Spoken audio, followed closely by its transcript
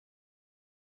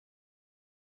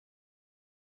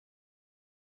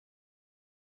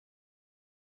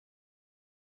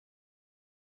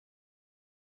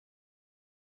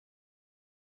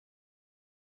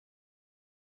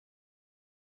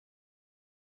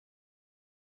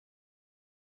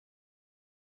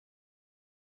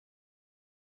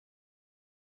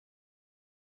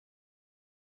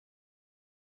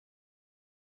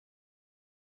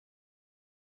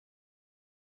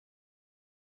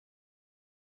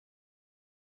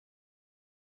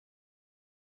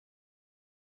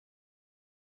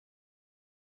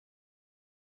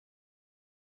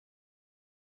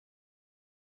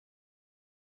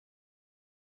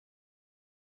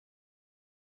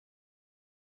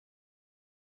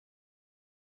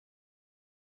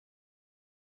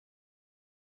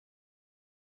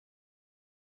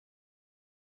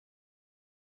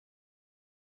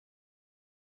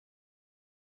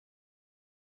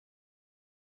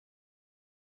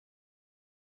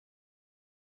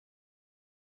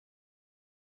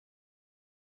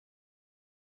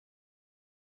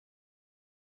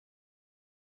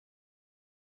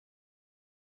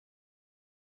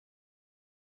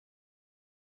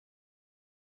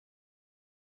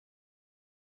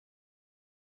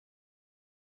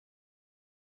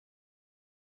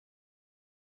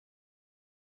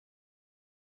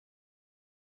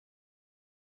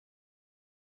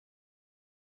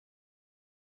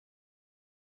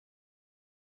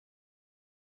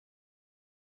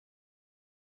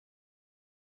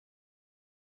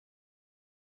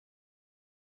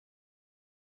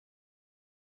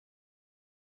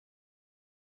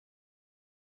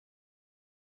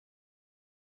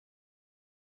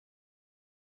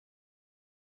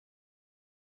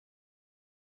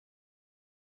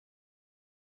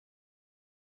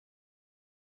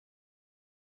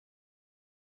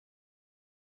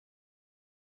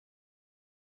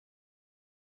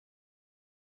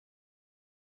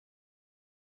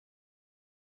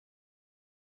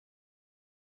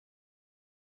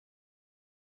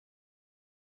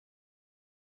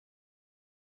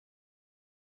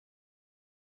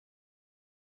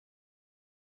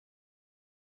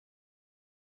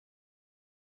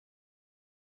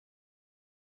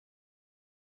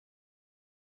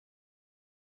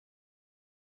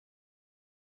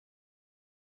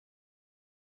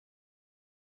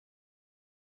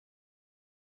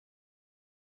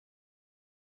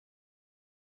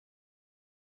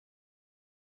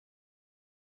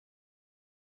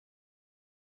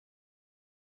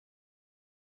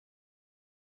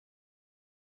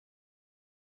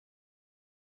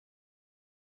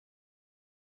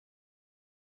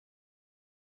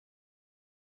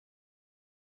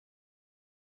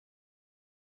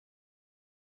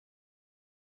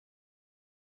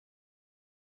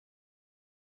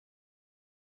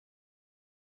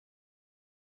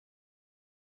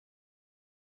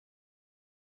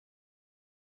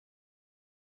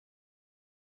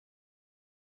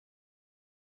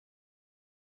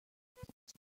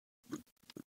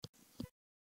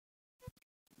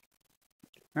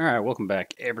All right, welcome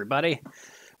back, everybody.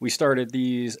 We started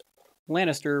these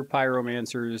Lannister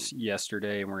Pyromancers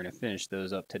yesterday, and we're going to finish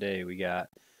those up today. We got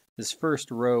this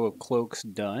first row of cloaks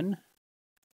done,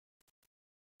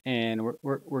 and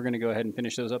we're going to go ahead and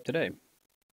finish those up today.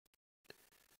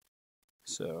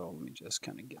 So let me just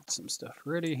kind of get some stuff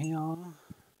ready here.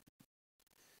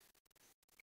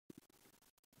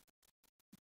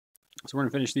 So we're going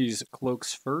to finish these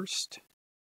cloaks first,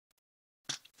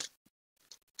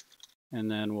 and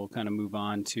then we'll kind of move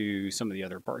on to some of the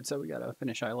other parts that we got to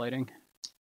finish highlighting.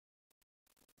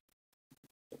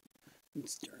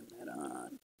 Let's turn that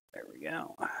on. There we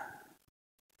go.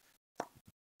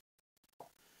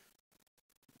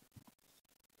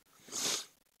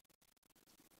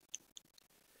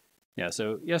 Yeah,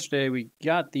 so yesterday we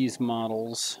got these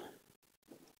models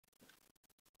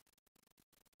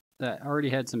that already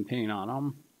had some paint on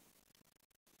them.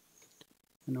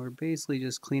 And we're basically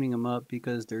just cleaning them up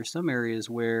because there's some areas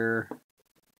where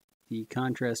the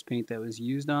contrast paint that was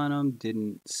used on them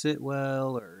didn't sit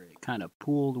well, or it kind of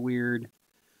pooled weird.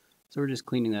 So we're just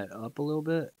cleaning that up a little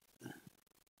bit.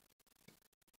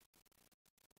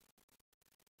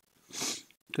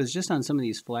 Because just on some of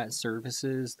these flat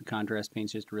surfaces, the contrast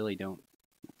paints just really don't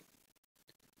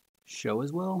show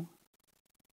as well.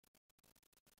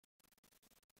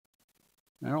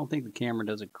 I don't think the camera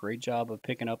does a great job of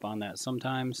picking up on that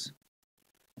sometimes.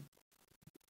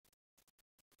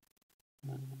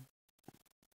 There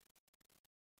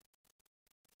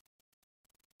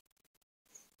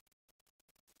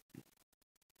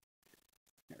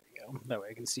we go. That way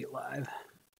I can see it live.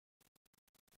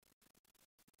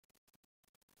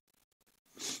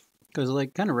 Because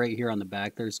like kind of right here on the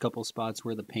back, there's a couple spots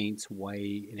where the paint's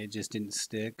white and it just didn't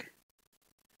stick.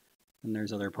 And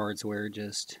there's other parts where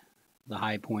just the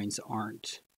high points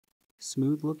aren't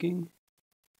smooth looking.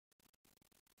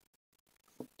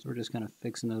 So we're just kind of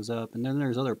fixing those up. And then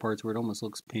there's other parts where it almost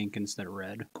looks pink instead of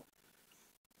red.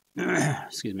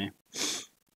 Excuse me.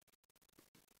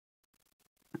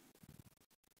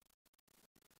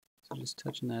 So just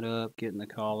touching that up, getting the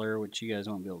collar, which you guys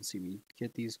won't be able to see me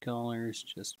get these collars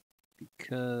just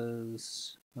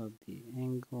because of the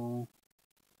angle.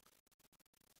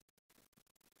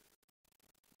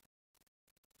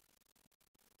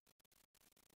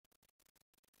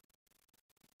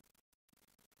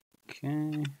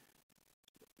 Okay.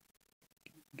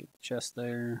 Get the chest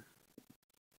there.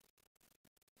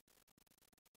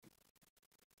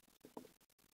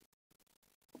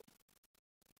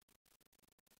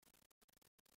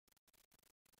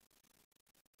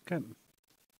 Okay.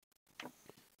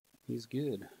 He's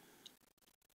good.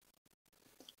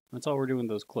 That's all we're doing with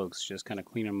those cloaks, just kind of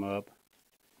clean them up,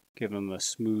 give them a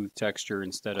smooth texture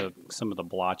instead of some of the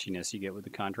blotchiness you get with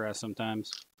the contrast sometimes.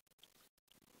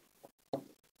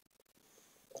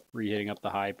 Reheating up the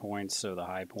high points so the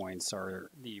high points are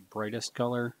the brightest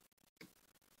color.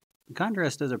 The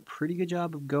contrast does a pretty good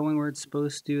job of going where it's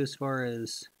supposed to as far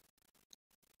as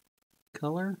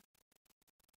color,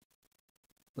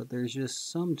 but there's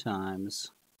just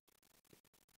sometimes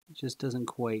it just doesn't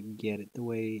quite get it the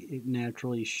way it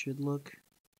naturally should look.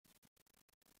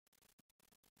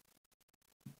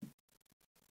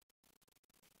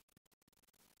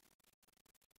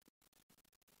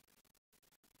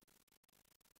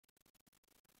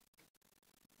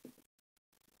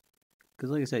 Because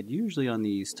like I said, usually on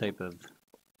these type of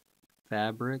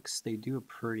fabrics, they do a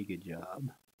pretty good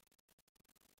job.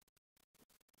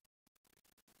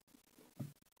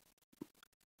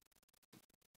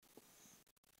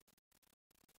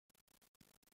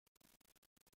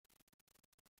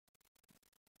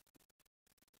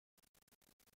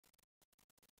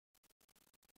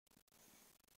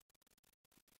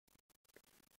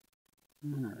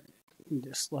 All right,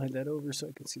 just slide that over so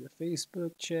I can see the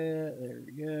Facebook chat. There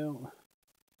we go.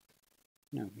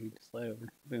 No, you just slide over.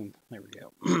 Boom. There we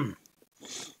go.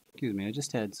 Excuse me, I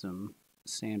just had some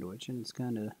sandwich and it's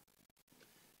kind of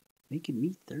making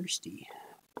me thirsty.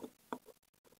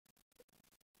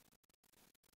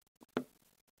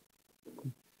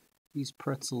 These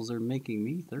pretzels are making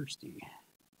me thirsty.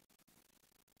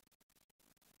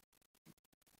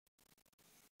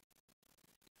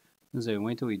 So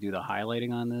wait till we do the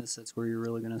highlighting on this. That's where you're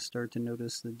really going to start to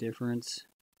notice the difference.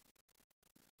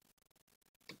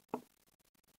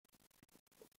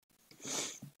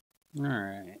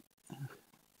 Alright. I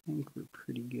think we're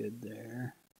pretty good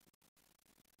there.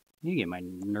 I need to get my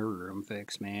nerd room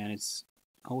fixed, man. It's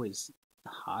always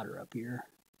hotter up here.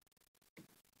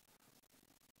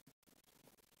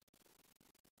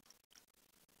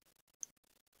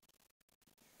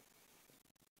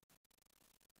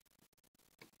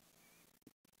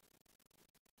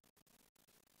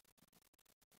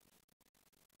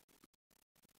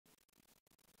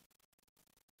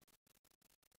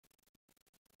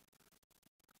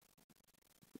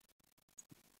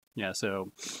 Yeah,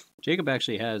 so Jacob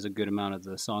actually has a good amount of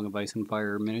the Song of Ice and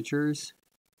Fire miniatures.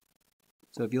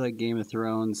 So if you like Game of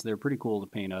Thrones, they're pretty cool to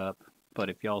paint up. But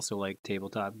if you also like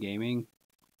tabletop gaming,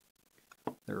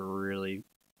 it's a really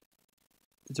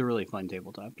fun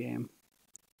tabletop game.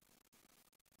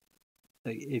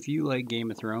 Like, if you like Game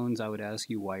of Thrones, I would ask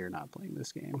you why you're not playing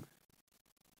this game.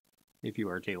 If you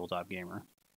are a tabletop gamer.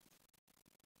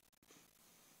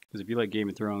 Because if you like Game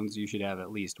of Thrones, you should have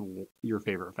at least your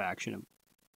favorite faction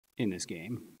in this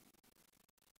game.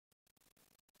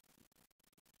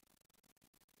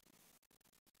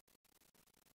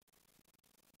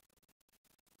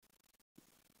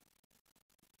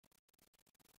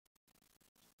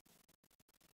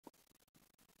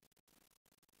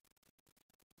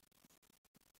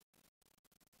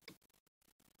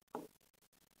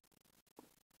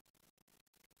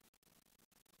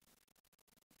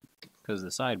 Because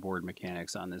the sideboard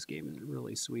mechanics on this game is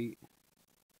really sweet.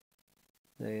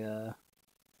 They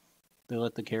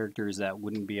let the characters that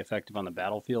wouldn't be effective on the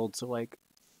battlefield, so like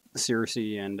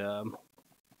Cersei and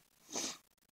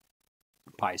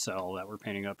Pycelle that we're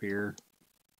painting up here,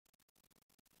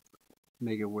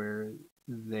 make it where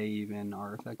they even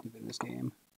are effective in this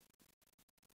game.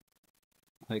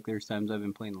 Like, there's times I've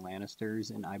been playing the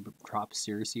Lannisters and I drop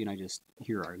Cersei and I just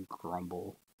hear a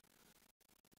grumble.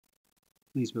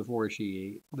 At least before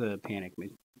the panic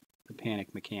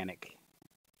mechanic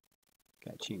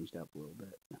got changed up a little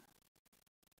bit.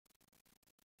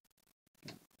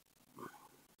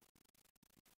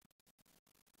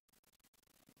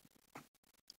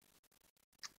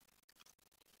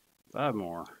 Five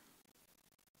more.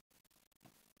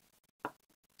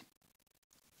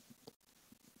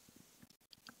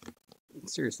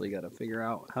 Seriously got to figure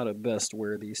out how to best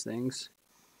wear these things.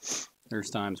 There's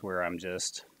times where I'm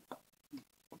just...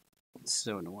 It's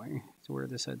so annoying to wear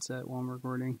this headset while I'm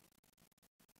recording.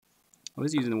 I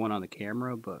was using the one on the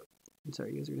camera, but... I'm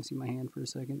sorry, you guys are going to see my hand for a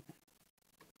second.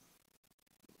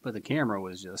 But the camera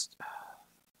was just...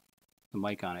 The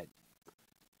mic on it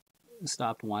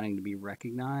stopped wanting to be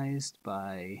recognized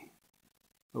by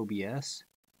OBS.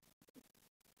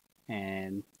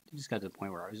 And it just got to the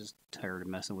point where I was just tired of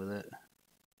messing with it.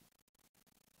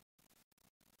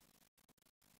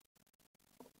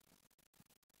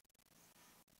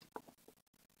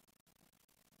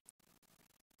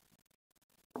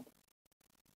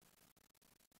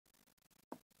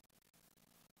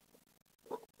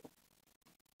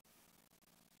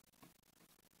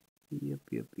 Yep.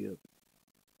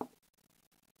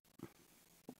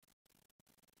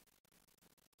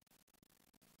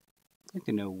 I'd like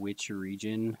to know which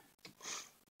region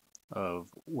of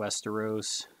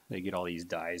Westeros they get all these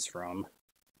dyes from.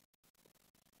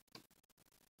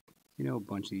 You know, a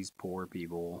bunch of these poor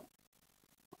people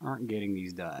aren't getting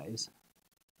these dyes.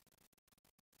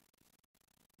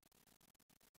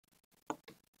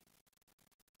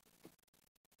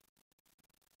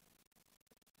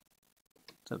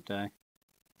 What's up, Ty?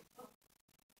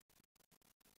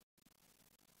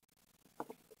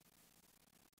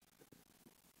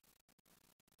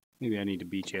 Maybe I need to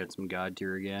beat you at some God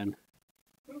tier again.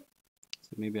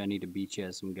 So maybe I need to beat you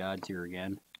at some God tier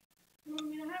again. I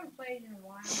mean, I haven't played in a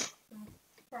while, so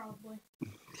probably.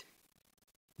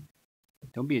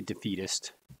 Don't be a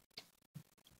defeatist.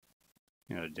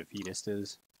 You know what a defeatist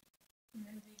is?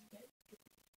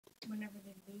 Whenever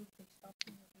they lose, they stop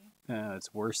doing it.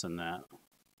 It's worse than that.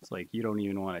 It's like you don't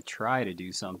even want to try to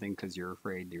do something because you're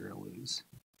afraid you're going to lose.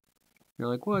 You're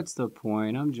like, what's the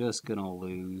point? I'm just going to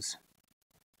lose.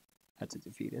 That's a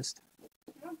defeatist.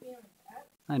 I'm not being like that.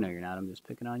 I know you're not. I'm just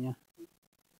picking on you.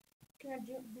 Can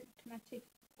I take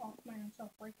off my own self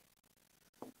break?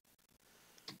 I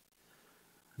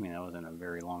mean, that wasn't a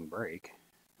very long break.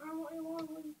 It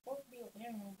wasn't supposed to be a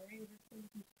damn long break. It was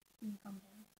supposed to be calm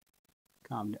down.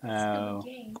 Calm down. Oh,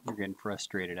 you're getting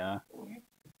frustrated, huh? Yeah.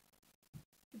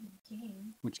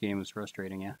 Game. Which game was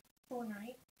frustrating you?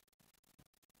 Fortnite.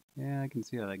 Yeah, I can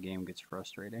see how that game gets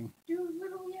frustrating. Dude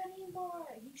literally had aimbot.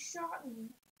 He shot me,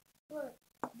 but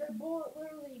the bullet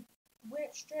literally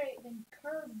went straight, then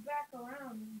curved back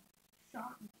around and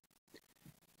shot me.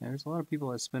 Yeah, there's a lot of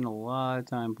people that spend a lot of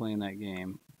time playing that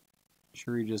game.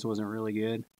 Sure, he just wasn't really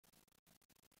good.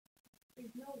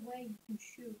 There's no way you can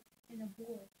shoot and a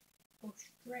bullet go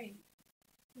straight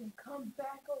and come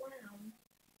back around.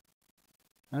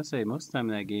 I'd say most of the time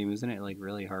in that game, isn't it like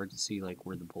really hard to see like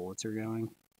where the bullets are going?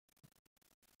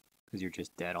 Because you're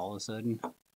just dead all of a sudden.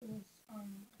 It was a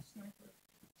sniper.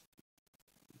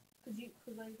 Cause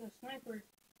like the sniper,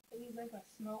 he's like a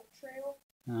smoke trail.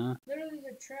 Literally,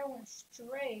 the trail went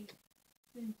straight,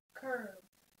 then curved.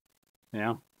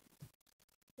 Yeah.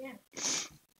 Yeah.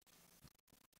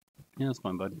 Yeah, that's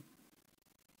fun, bud.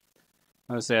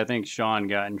 I would say I think Sean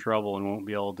got in trouble and won't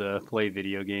be able to play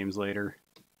video games later.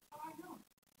 Oh, I know.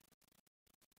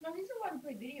 No, he's allowed to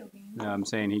play video games. No, I'm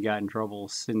saying he got in trouble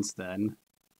since then.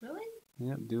 Really?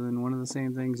 Yep, doing one of the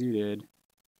same things you did.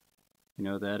 You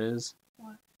know what that is?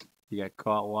 What? He got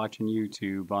caught watching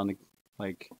YouTube on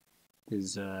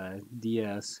his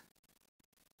DS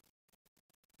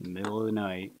in the middle of the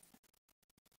night.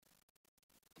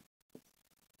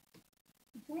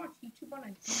 You can watch YouTube on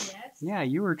a DS? Yeah,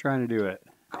 you were trying to do it.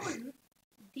 I was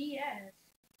DS.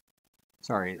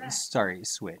 Sorry,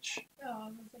 Switch. Oh, I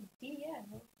was like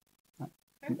DS.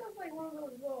 I thought it was like one of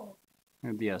those little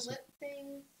DS. flip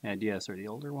things. Yeah, DS are the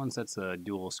older ones. That's the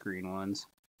dual screen ones.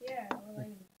 Yeah, or like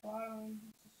the bottom.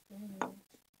 I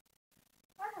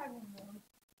had one of those.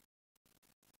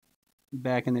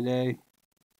 Back in the day.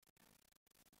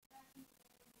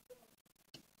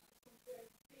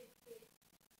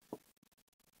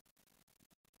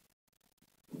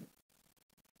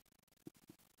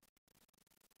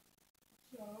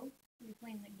 So, you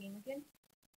playing that game again?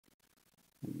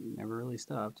 Never really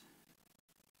stopped.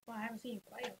 Well, I haven't seen you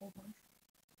play a whole bunch.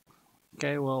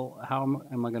 Okay, well, how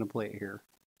am I going to play it here?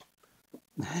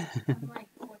 I'm like,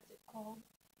 what's it called?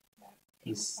 That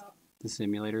tabletop. The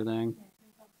simulator thing? Yeah,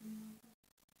 tabletop simulator.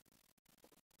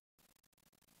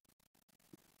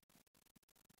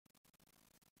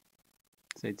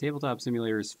 Say tabletop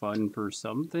simulator is fun for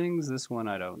some things. This one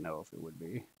I don't know if it would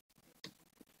be.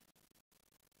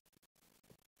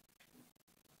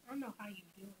 I don't know how you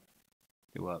do it.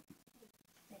 Do what?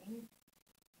 Things.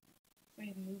 So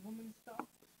you move them and stuff.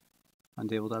 On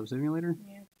tabletop simulator?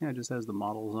 Yeah. Yeah, it just has the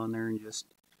models on there and you just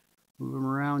move them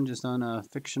around just on a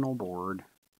fictional board.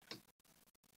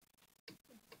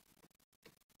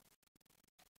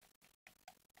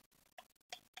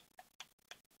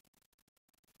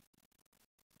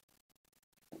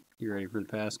 You ready for the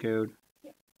passcode?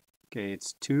 Yep. Okay,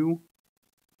 it's 2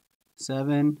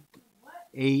 7 What?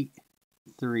 8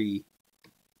 3.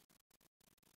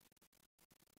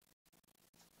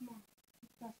 Come on.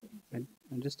 That's the detail.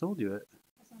 I just told you it.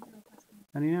 That's not the real passcode.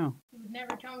 How do you know? You would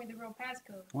never tell me the real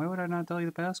passcode. Why would I not tell you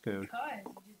the passcode? Because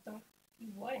you just don't.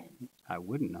 You wouldn't. I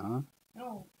wouldn't, huh?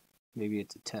 No. Maybe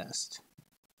it's a test.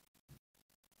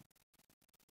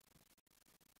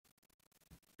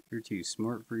 You're too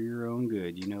smart for your own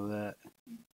good. You know that?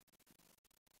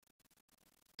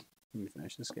 Let me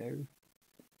finish this guy.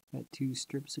 Got 2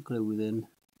 strips of clothing.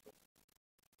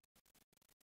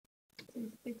 So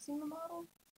he's fixing the model?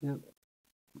 Yep.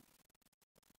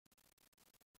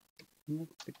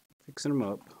 Fixing them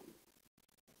up.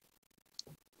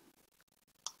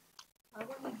 Why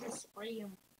wouldn't you just spray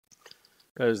him?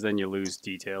 Because then you lose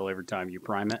detail every time you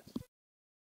prime it.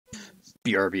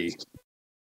 BRB.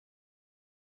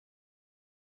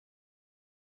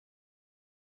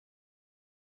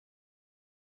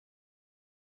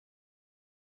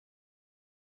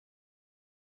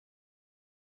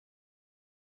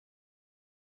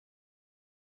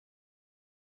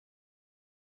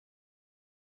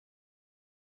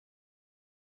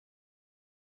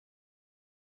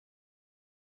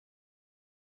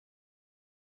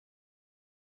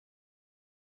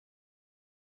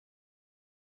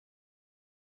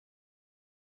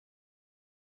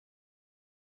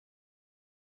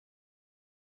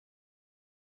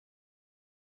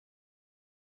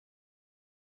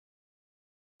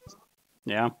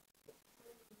 Yeah.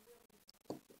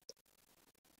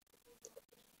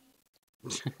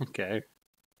 Okay.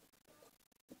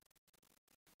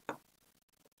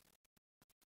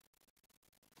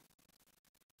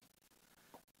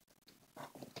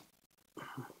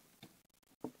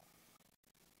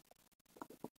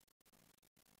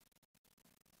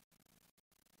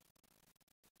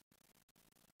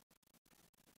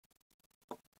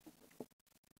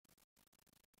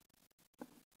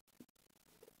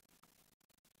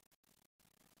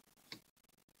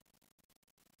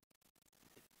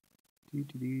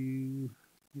 Yeah,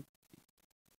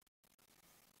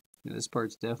 this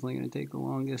part's definitely going to take the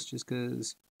longest just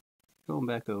because going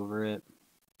back over it.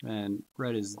 And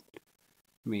red is,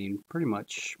 I mean, pretty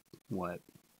much, what,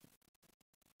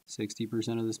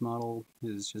 60% of this model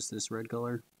is just this red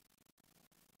color.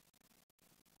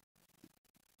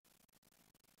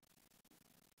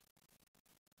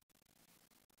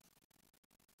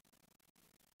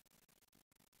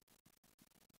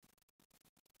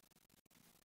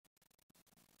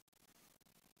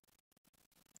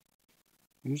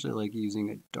 I usually like using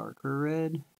a darker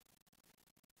red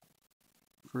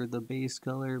for the base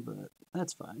color, but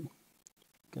that's fine.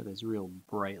 Got this real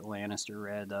bright Lannister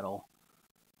red that'll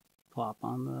pop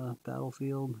on the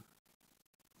battlefield.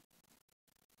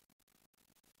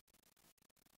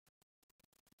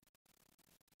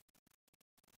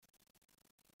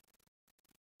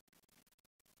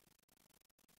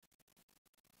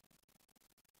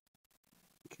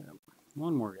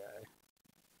 One more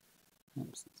guy.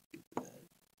 Oops, let's get that.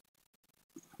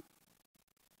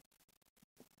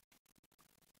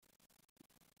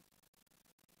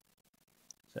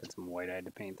 Just had some white-eyed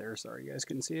to paint there. Sorry you guys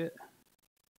couldn't see it.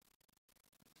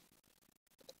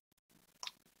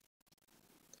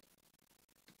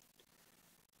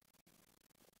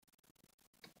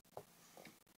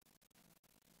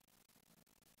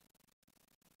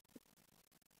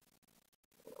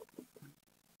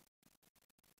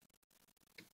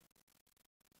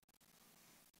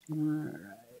 Alright.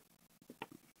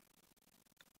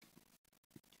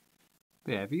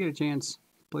 But yeah, if you get a chance,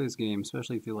 play this game,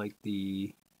 especially if you like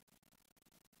the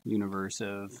universe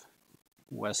of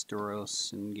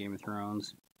Westeros and Game of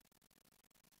Thrones.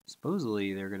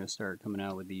 Supposedly they're gonna start coming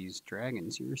out with these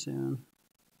dragons here soon.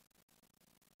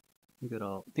 I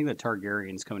think that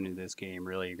Targaryens coming into this game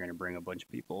really are gonna bring a bunch of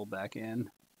people back in,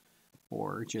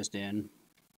 or just in.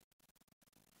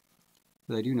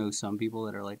 But I do know some people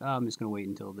that are like, oh, I'm just gonna wait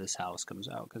until this house comes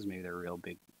out because maybe they're a real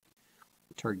big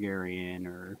Targaryen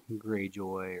or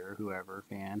Greyjoy or whoever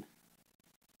fan.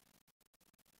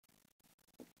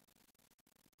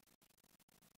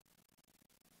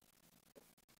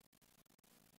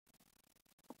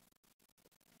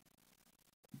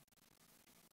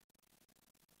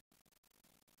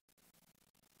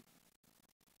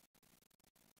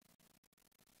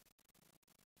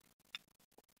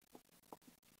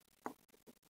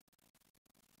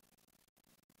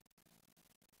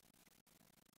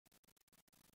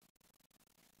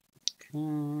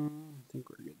 I think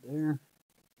we're good there.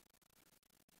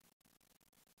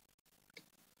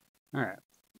 Alright,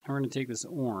 we're going to take this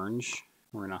orange,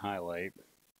 we're going to highlight.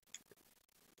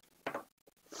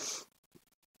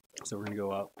 So we're going to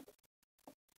go up.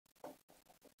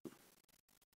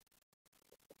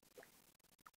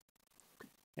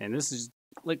 And this is,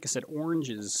 like I said, orange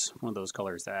is one of those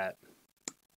colors that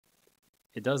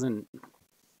it doesn't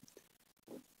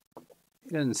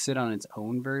sit on its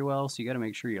own very well, so you got to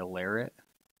make sure you layer it.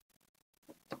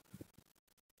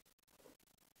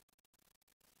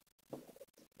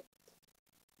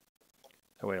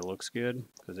 That way it looks good,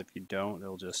 because if you don't,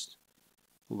 it'll just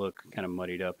look kind of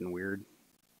muddied up and weird.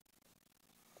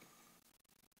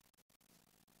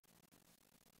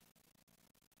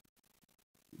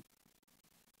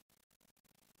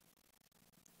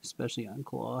 Especially on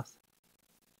cloth.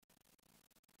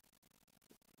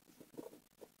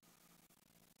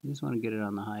 You just want to get it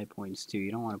on the high points too.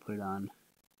 You don't want to put it on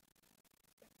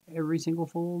every single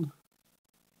fold.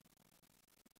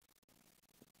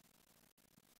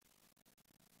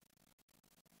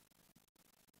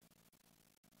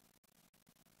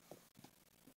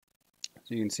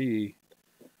 So you can see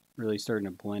really starting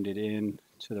to blend it in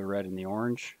to the red and the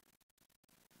orange.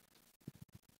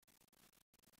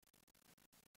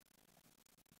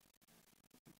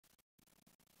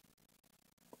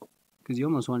 Because you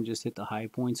almost want to just hit the high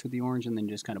points with the orange and then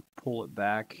just kind of pull it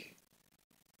back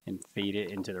and fade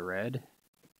it into the red.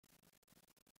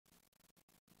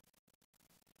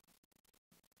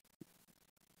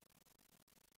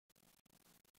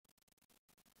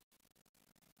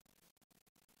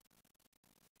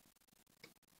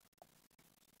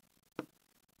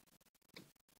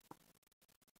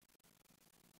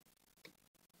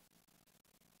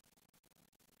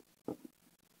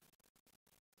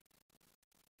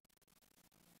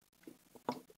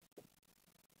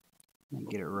 And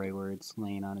get it right where it's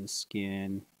laying on his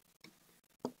skin.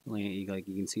 Like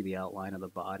you can see the outline of the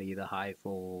body, the high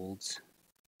folds.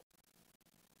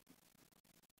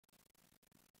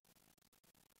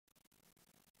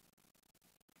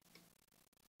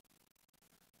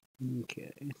 Okay,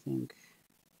 I think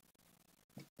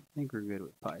we're good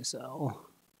with Pyros.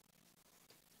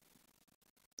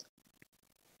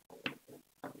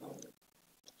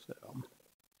 So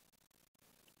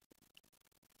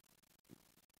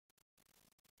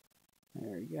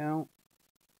there you go.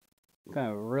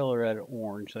 Kind of real red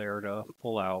orange there to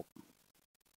pull out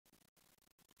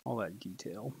all that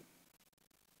detail.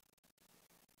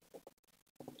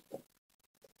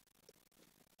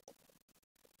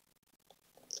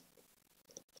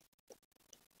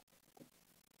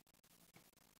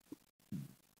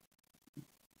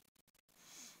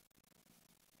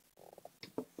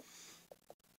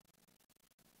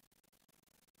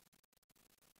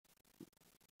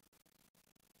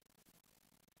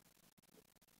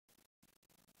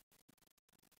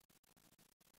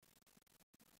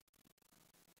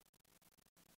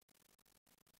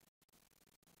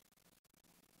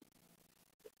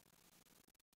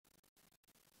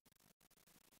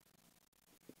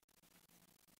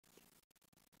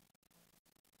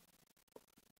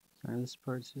 Sorry, this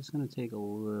part's just going to take a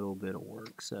little bit of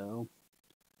work, so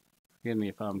Forgive me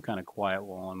if I'm kind of quiet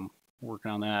while I'm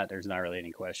working on that. There's not really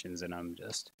any questions, and I'm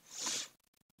just,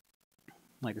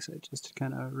 like I said, just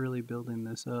kind of really building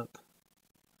this up.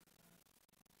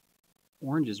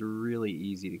 Orange is really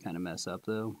easy to kind of mess up,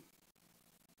 though.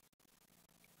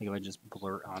 Like if I just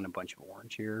blurt on a bunch of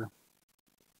orange here,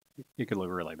 it could look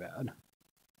really bad.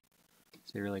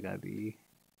 So you really got to be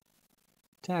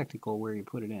tactical where you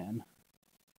put it in.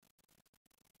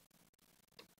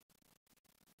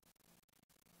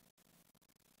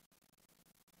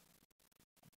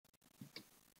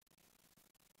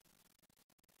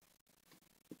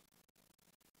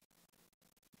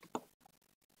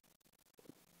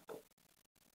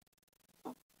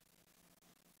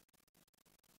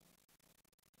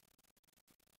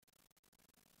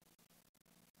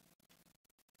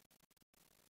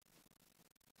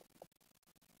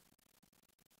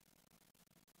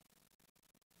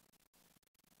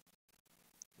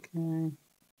 Okay, I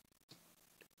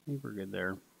think we're good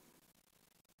there.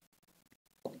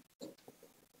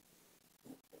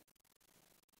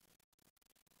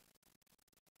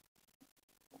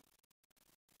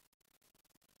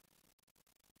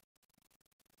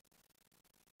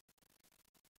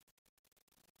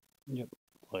 Yep,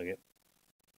 like it.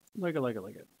 Like it, like it,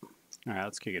 like it. Alright,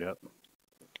 let's kick it up.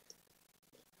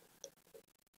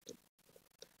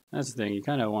 That's the thing, you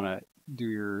kind of want to do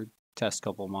your test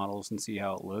couple models and see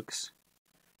how it looks,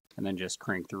 and then just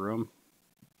crank through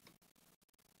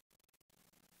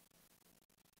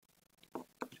them.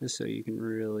 Just so you can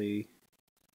really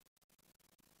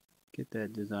get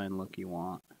that design look you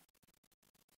want.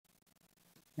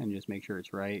 And just make sure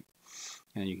it's right,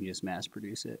 and then you can just mass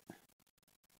produce it.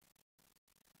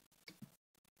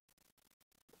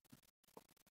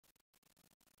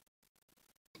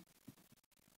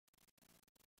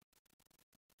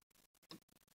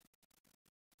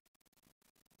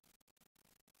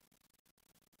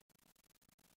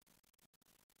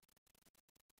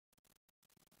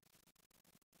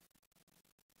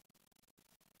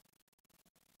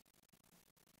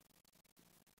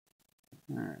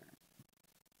 Alright.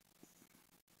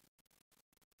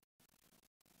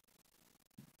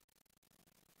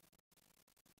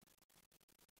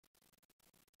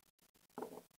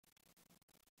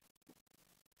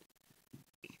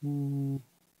 Okay.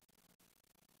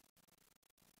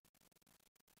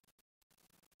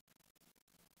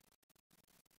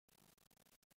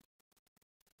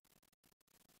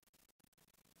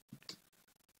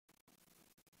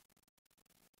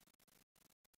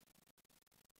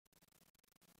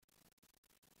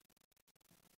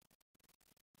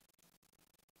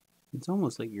 It's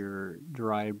almost like you're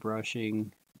dry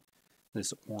brushing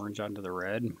this orange onto the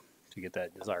red to get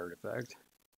that desired effect.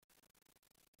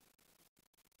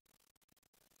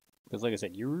 Because like I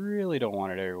said, you really don't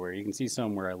want it everywhere. You can see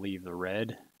some where I leave the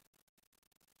red.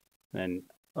 Then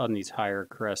on these higher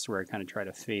crests where I kind of try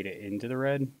to fade it into the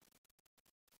red.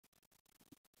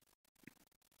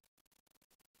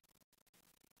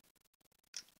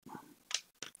 I'll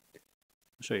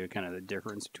show you kind of the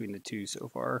difference between the two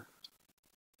so far.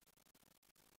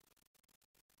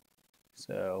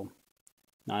 So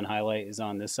non-highlight is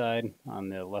on this side, on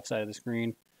the left side of the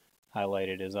screen.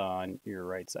 Highlighted is on your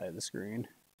right side of the screen.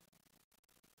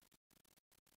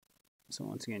 So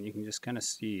once again, you can just kind of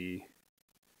see,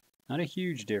 not a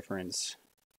huge difference,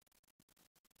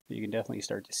 but you can definitely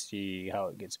start to see how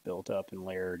it gets built up and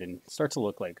layered and starts to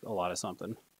look like a lot of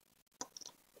something.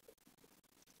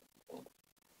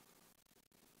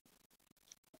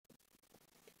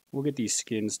 We'll get these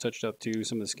skins touched up too.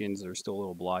 Some of the skins are still a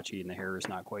little blotchy and the hair is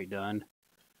not quite done.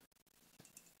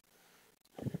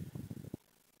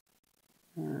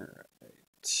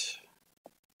 Alright.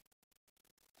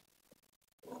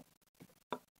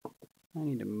 I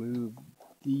need to move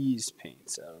these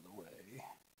paints out of the way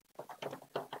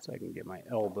so I can get my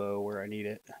elbow where I need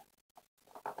it.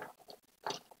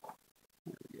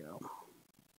 There we go.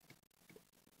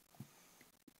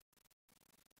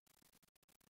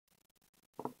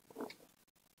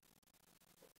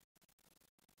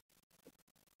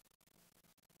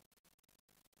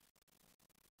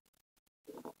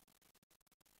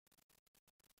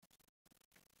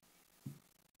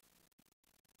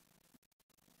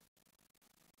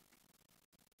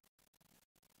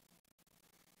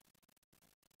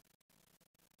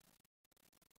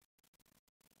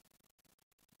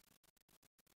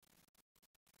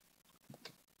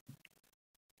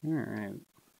 Alright,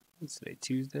 what's today,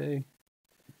 Tuesday?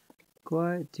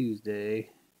 Quiet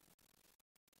Tuesday.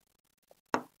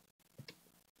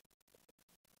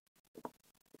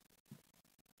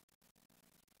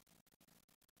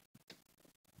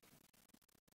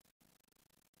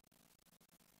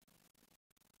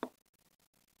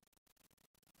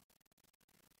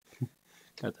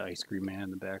 Got the ice cream man in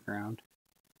the background.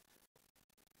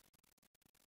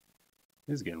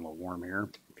 It's getting a little warm here.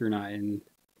 If you're not in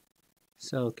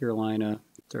South Carolina,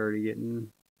 it's already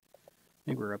getting, I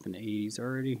think we're up in the 80s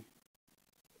already.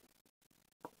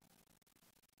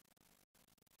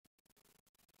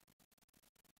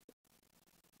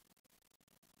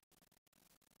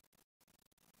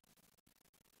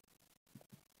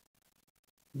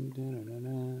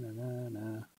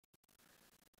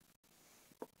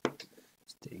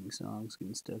 Sting songs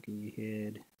getting stuck in your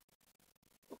head.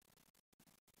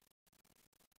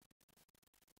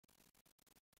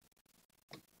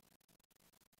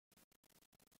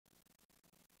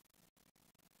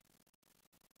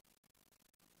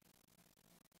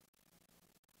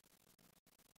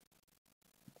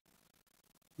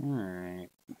 All right.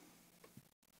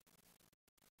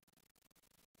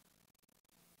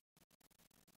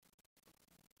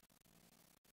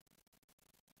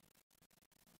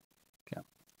 Okay.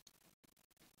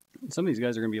 Some of these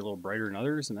guys are going to be a little brighter than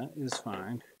others, and that is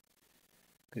fine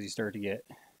because you start to get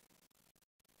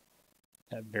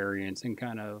that variance and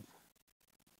kind of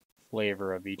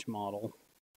flavor of each model.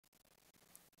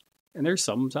 And there's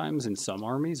sometimes in some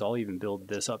armies, I'll even build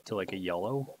this up to like a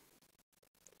yellow.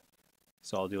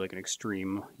 So I'll do like an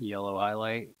extreme yellow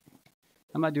highlight.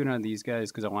 I'm not doing it on these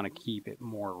guys because I want to keep it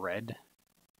more red.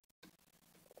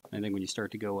 I think when you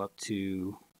start to go up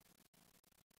to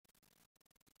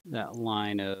that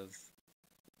line of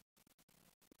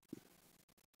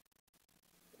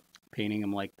painting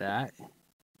them like that,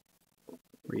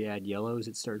 where you add yellows,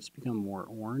 it starts to become more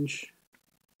orange.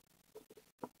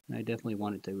 And I definitely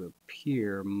want it to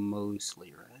appear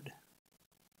mostly red.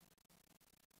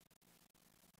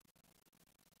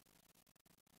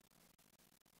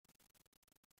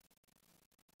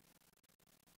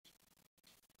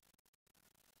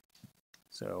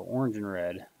 So orange and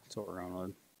red, that's what we're going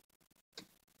with.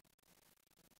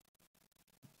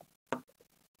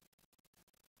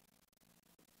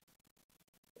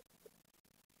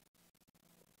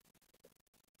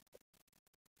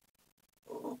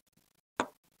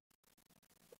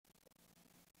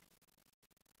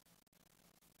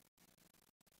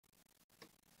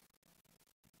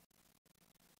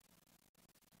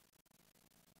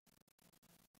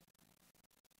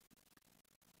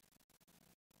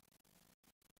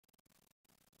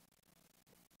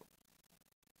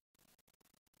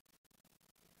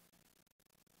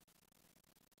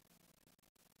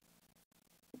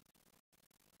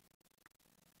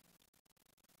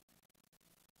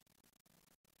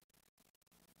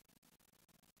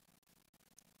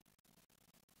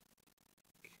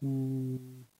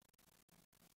 And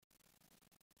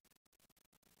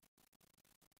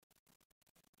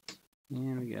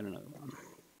we got another one.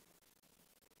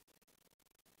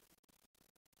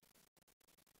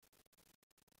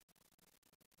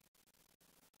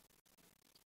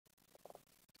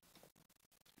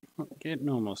 Getting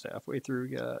almost halfway through.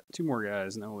 We got 2 more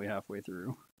guys and then we'll be halfway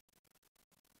through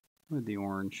with the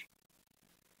orange.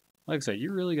 Like I said,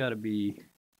 you really got to be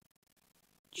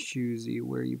choosy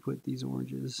where you put these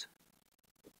oranges.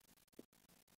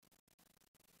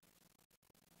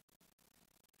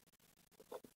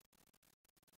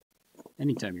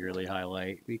 Anytime you really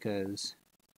highlight, because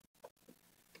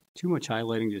too much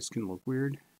highlighting just can look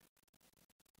weird.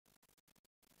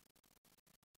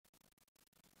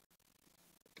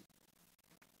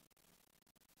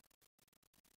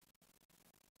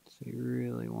 So you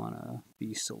really want to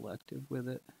be selective with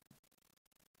it.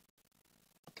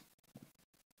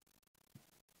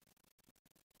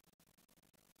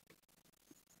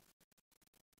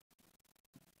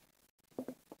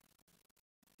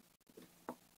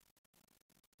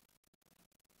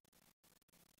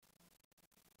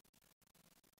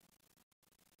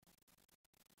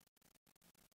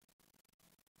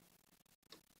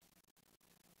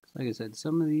 Like I said,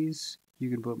 some of these you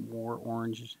can put more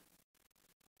orange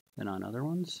than on other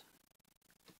ones.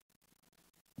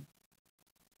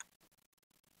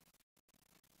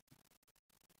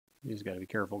 You just got to be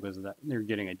careful because of that. They're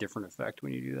getting a different effect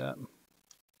when you do that.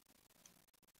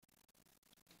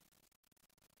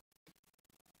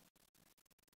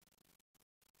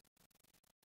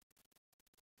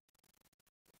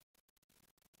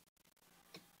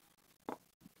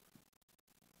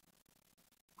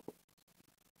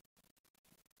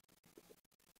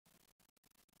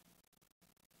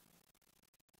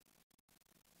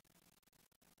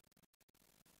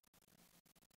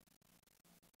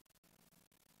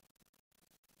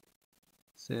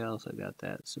 See, I also got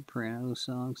that Soprano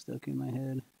song stuck in my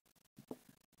head.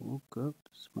 Woke up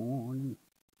this morning.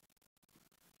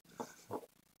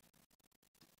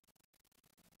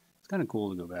 It's kind of cool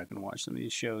to go back and watch some of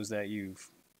these shows that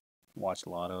you've watched a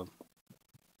lot of.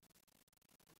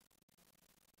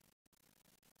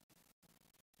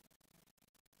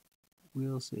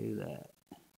 We'll say that.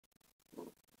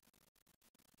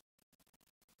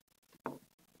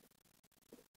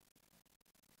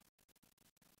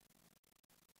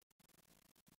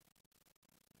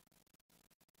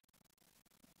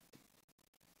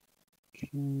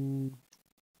 Okay.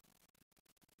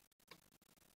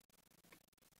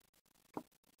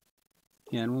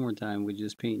 Yeah, and one more time, we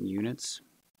just paint units.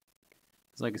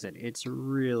 Because like I said, it's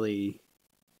really...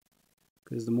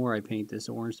 Because the more I paint this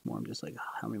orange, the more I'm just like,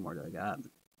 oh, how many more do I got?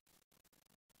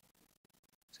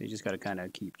 So you just got to kind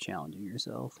of keep challenging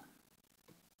yourself.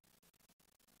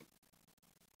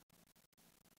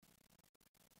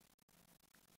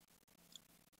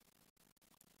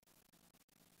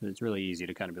 It's really easy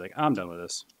to kind of be like, I'm done with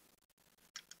this.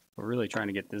 We're really trying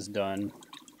to get this done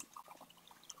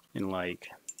in like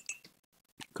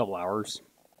a couple hours.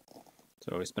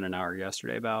 So we spent an hour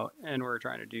yesterday about, and we're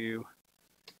trying to do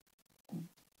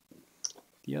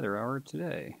the other hour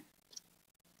today.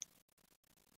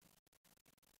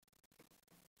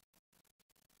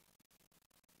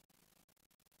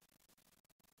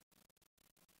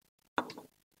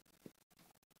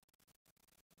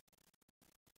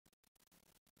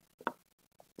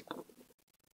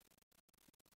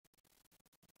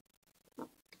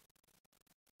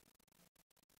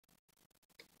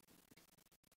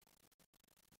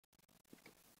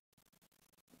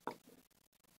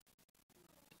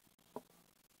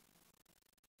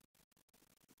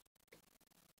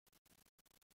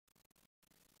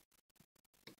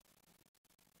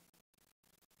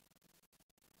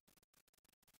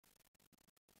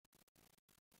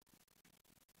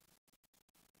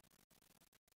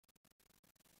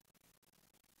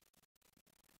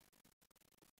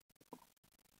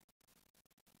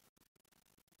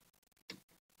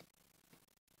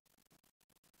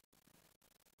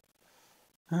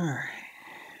 All right.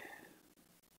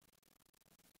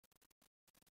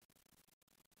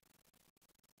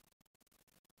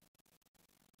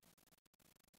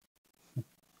 I'm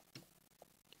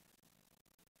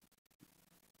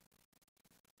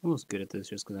almost good at this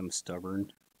just because I'm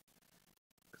stubborn.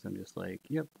 Because I'm just like,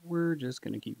 yep, we're just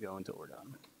going to keep going until we're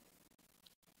done.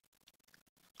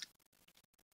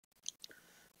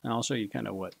 And I'll show you kind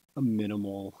of what a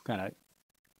minimal kind of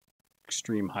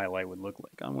extreme highlight would look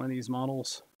like on one of these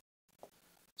models.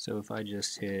 So if I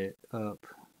just hit up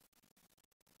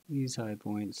these high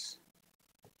points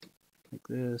like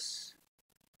this,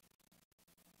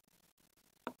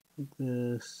 like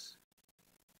this,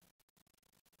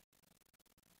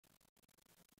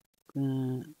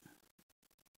 that,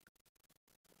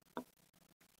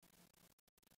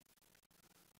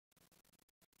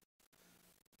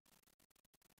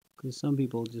 because some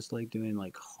people just like doing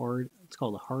like hard, it's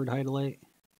called a hard highlight.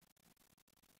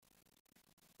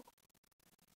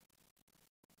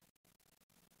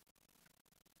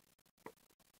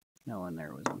 That one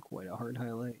there wasn't quite a hard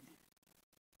highlight.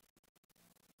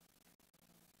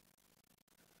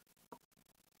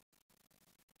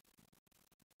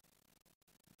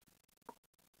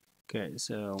 Okay,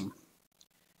 so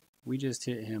we just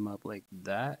hit him up like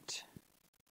that.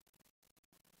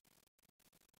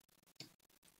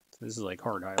 So this is like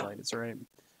hard highlights, right?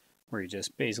 Where you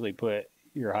just basically put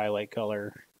your highlight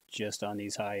color just on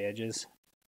these high edges.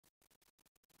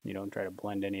 You don't try to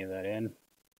blend any of that in.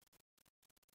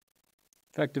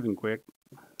 Effective and quick.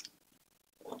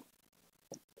 I'll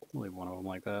leave one of them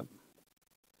like that.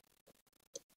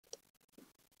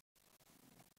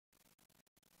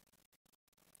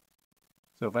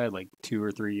 So if I had like 2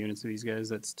 or 3 units of these guys,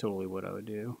 that's totally what I would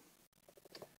do.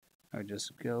 I would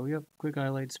just go, yep, quick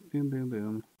highlights, boom, boom,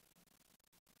 boom.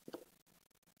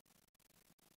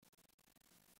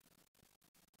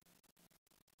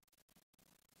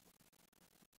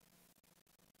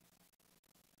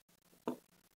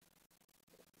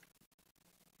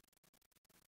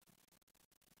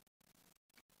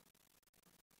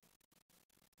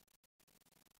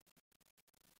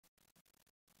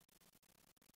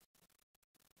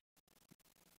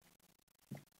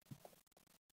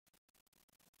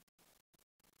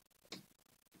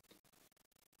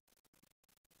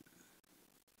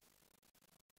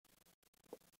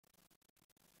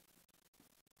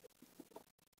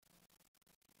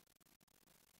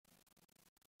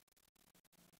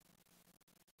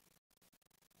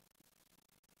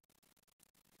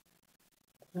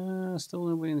 Still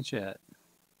nobody in the chat.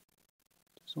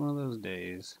 Just one of those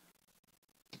days.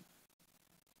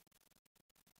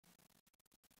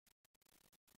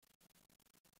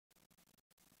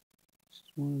 Just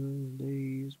one of those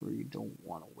days. areas where you don't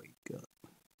want to wake up.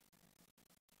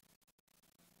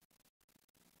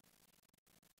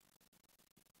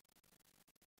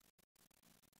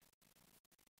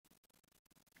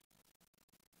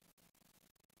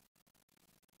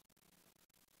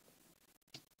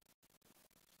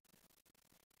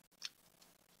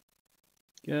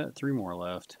 Got 3 more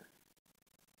left.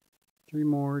 3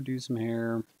 more, do some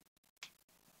hair.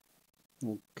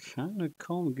 We'll kind of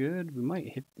call them good. We might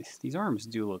hit these arms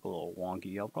do look a little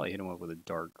wonky. I'll probably hit them up with a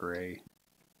dark gray.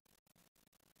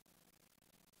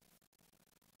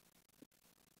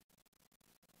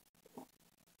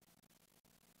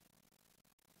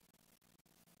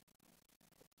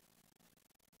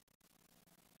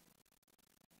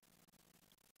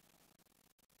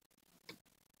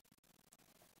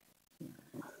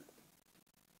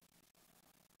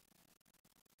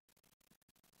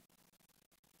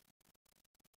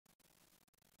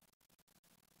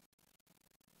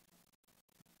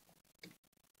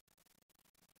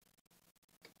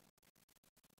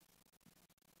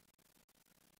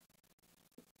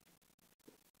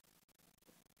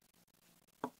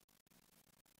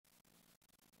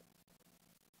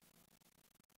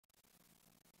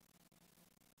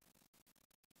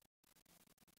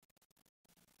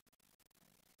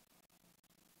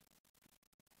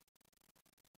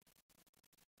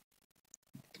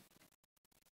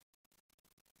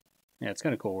 Yeah, it's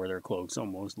kind of cool where their cloaks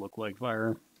almost look like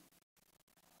fire.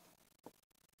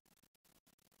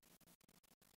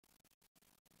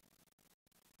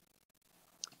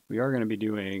 We are going to be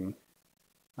doing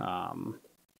the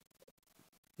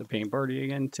paint party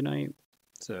again tonight,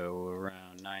 so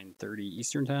around 9:30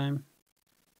 Eastern time.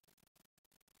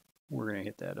 We're going to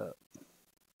hit that up.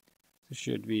 This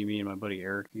should be me and my buddy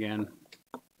Eric again.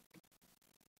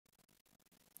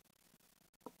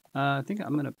 I think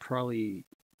I'm probably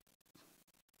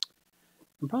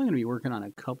going to be working on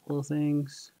a couple of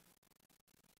things.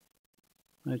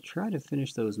 I'm going to try to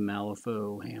finish those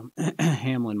Malifaux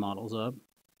Hamlin models up.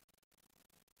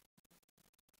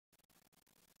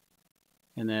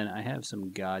 And then I have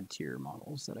some God tier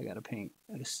models that I got to paint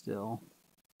still.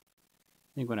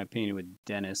 I think when I painted with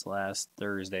Dennis last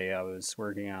Thursday, I was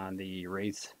working on the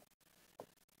Wraith.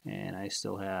 And I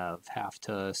still have Half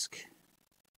Tusk.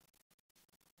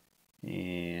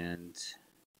 And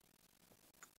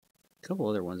a couple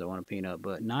other ones I want to paint up.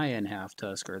 But Naya and Half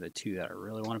Tusk are the two that I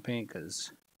really want to paint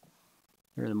because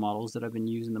they're the models that I've been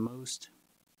using the most.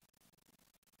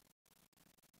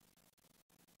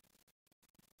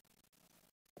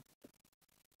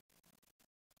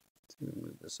 Let me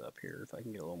move this up here if I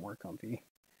can get a little more comfy.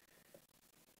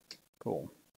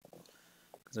 Cool.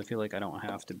 Because I feel like I don't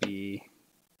have to be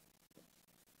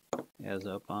as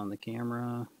up on the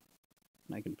camera.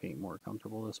 I can paint more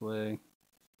comfortable this way.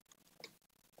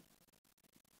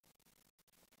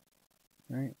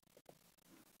 All right.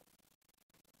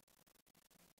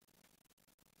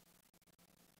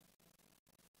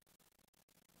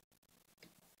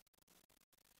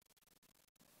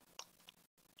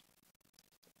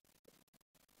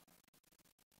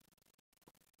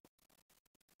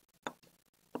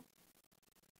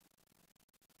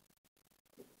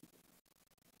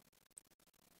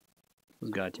 Those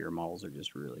God tier models are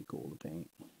just really cool to paint.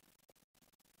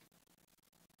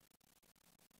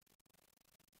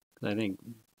 I think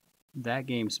that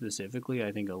game specifically,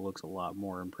 I think it looks a lot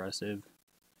more impressive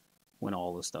when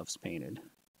all the stuff's painted.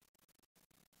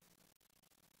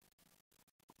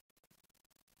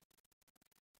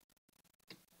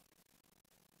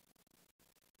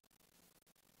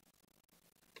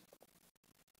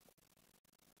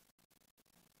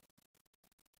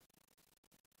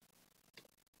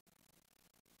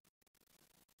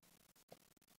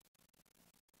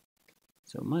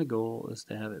 So my goal is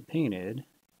to have it painted,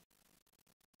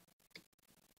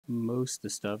 most of the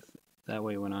stuff, that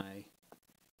way when I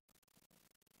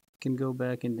can go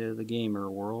back into the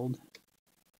gamer world,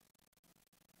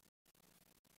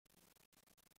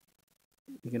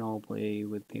 we can all play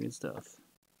with painted stuff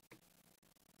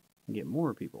and get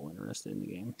more people interested in the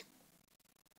game.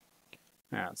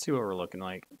 Alright, let's see what we're looking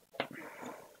like.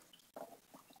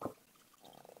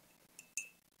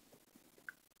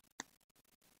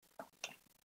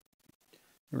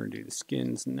 We're going to do the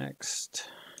skins next.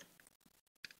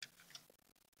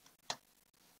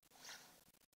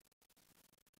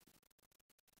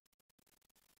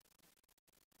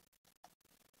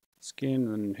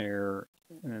 Skin and hair,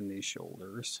 and then these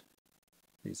shoulders.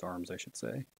 These arms, I should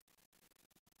say.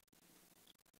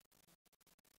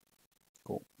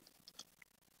 Cool.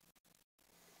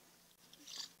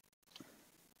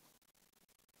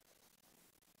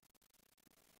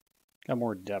 Got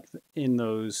more depth in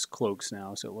those cloaks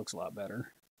now, so it looks a lot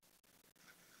better.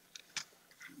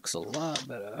 Looks a lot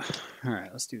better.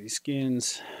 Alright, let's do these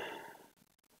skins.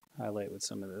 Highlight with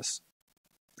some of this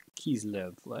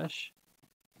Kislev flesh.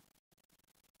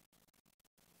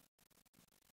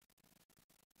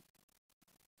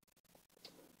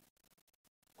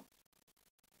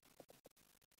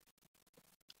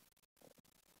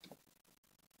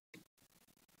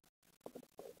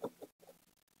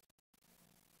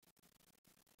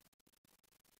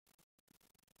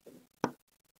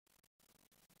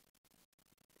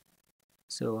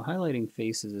 So highlighting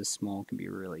faces this small can be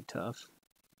really tough.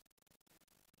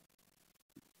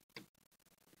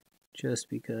 Just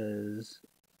because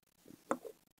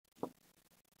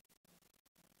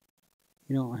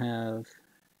you don't have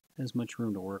as much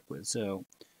room to work with. So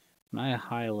when I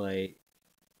highlight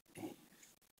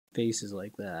faces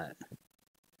like that,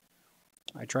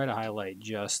 I try to highlight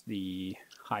just the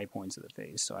high points of the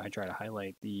face. So I try to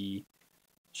highlight the,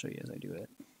 I'll show you as I do it.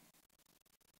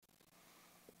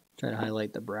 Try to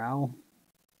highlight the brow,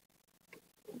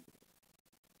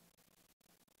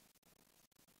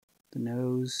 the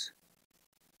nose,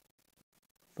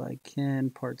 if I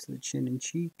can, parts of the chin and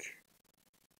cheek.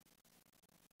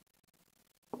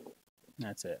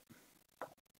 That's it.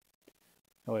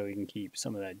 That way we can keep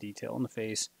some of that detail in the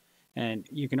face. And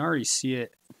you can already see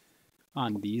it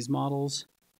on these models.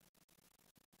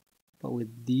 But with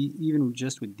even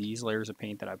just with these layers of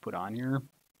paint that I put on here,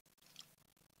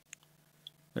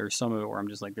 there's some of it where I'm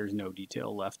just like, there's no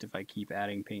detail left if I keep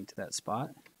adding paint to that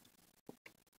spot.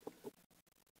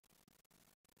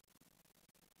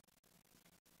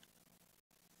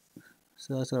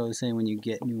 So that's what I was saying, when you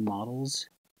get new models,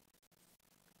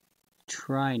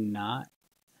 try not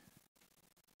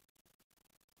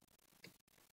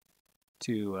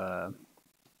to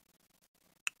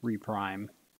reprime.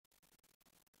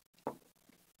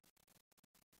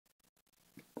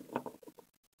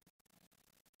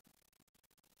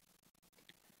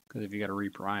 Because if you got to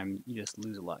reprime, you just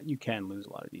lose a lot. You can lose a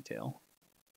lot of detail.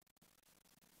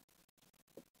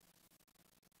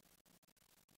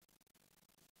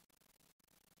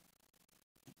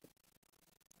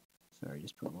 Sorry,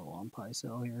 just put a little on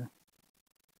Pycell here.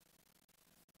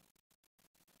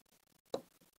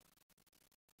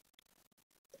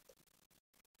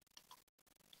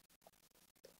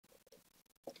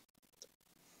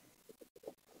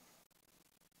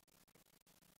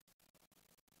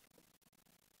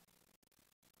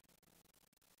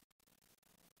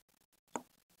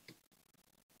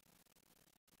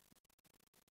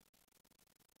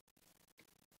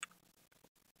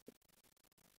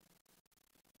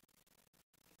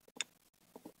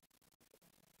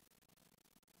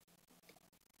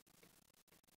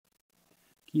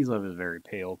 Kislev is a very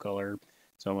pale color.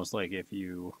 It's almost like if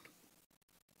you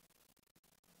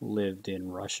lived in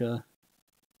Russia,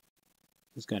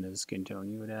 this kind of skin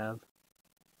tone you would have.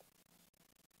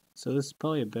 So this is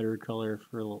probably a better color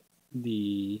for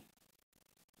the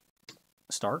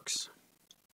Starks.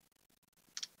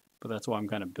 But that's why I'm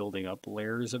kind of building up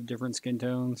layers of different skin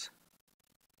tones.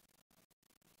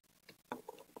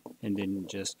 And didn't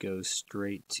just go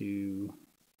straight to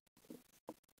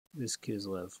this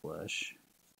Kislev flesh.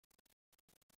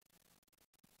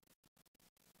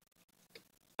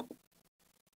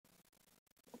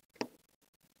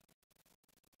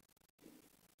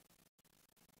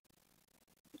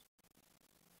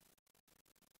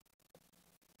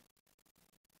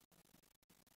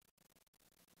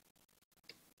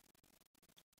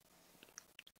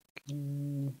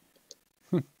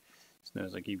 Just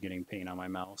notice I keep getting paint on my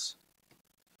mouse.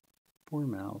 Poor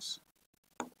mouse.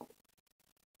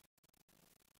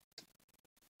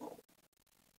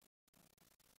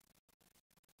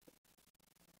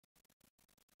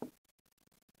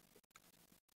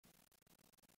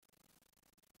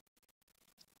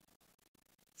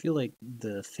 I feel like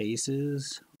the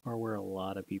faces are where a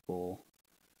lot of people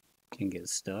can get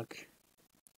stuck.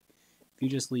 If you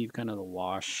just leave kind of the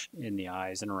wash in the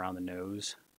eyes and around the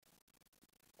nose,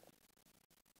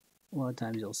 a lot of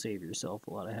times you'll save yourself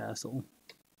a lot of hassle.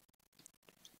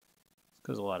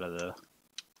 Because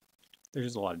there's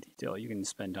just a lot of detail you can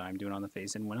spend time doing on the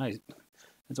face. And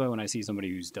that's why when I see somebody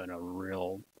who's done a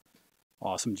real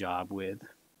awesome job with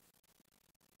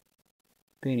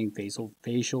painting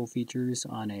facial features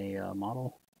on a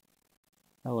model,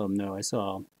 I let them know. I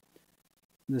saw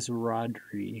this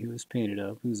Rodri who was painted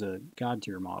up, who's a god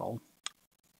tier model,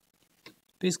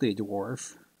 basically a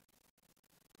dwarf.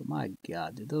 But my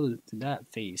God, did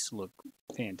that face look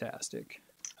fantastic?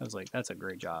 I was like, that's a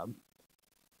great job.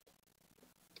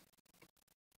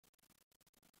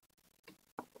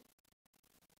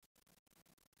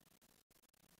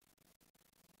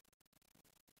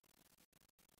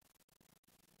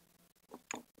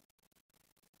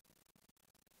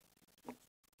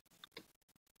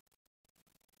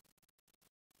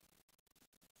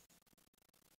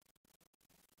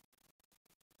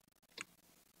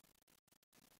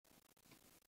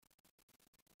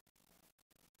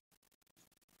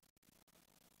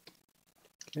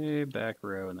 Okay, back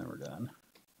row, and then we're done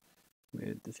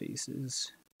with the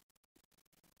faces.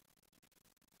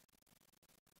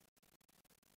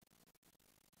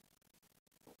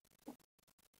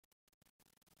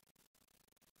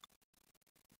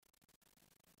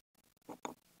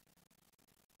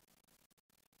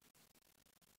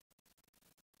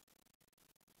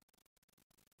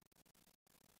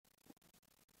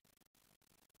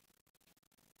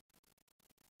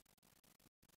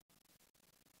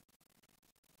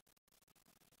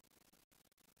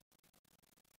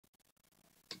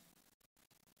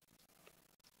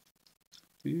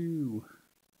 Ooh,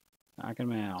 knocking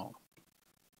them out.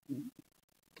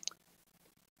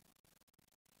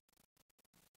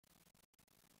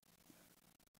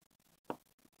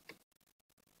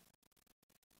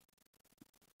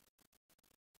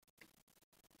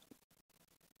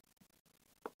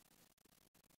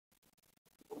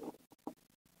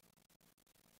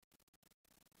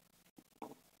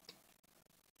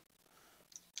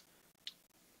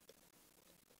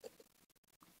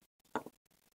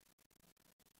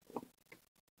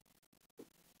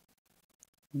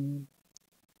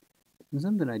 And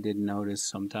something I did notice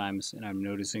sometimes, and I'm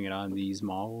noticing it on these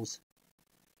models,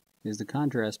 is the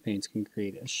contrast paints can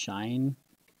create a shine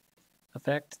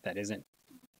effect that isn't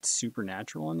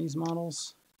supernatural on these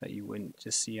models that you wouldn't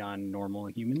just see on normal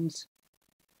humans.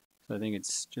 So I think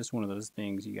it's just one of those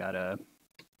things you gotta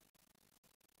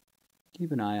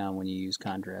keep an eye on when you use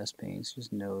contrast paints.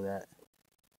 Just know that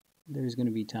there's going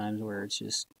to be times where it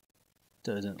just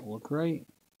doesn't look right.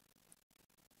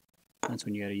 That's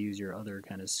when you got to use your other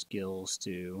kind of skills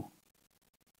to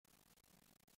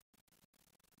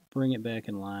bring it back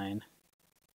in line.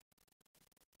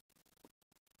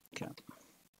 Okay.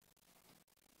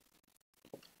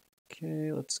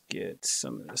 Okay, let's get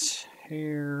some of this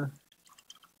hair,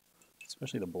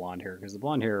 especially the blonde hair, because the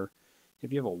blonde hair,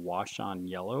 if you have a wash on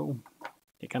yellow,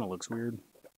 it kind of looks weird.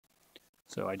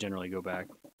 So I generally go back,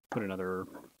 put another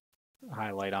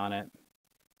highlight on it.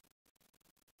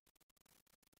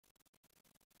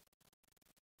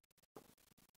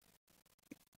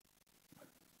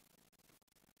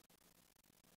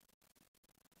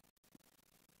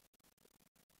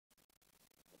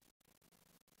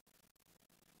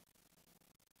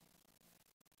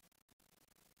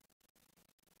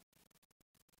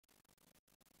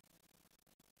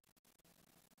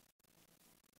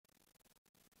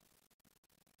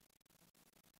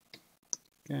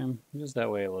 Okay, just that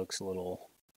way it looks a little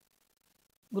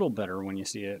better when you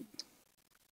see it.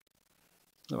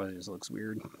 Otherwise it just looks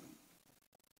weird.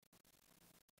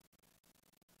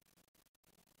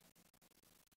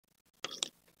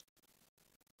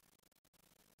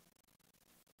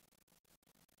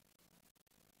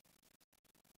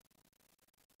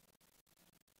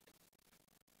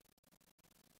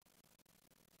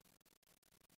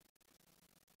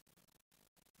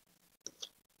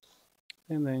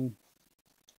 Same thing.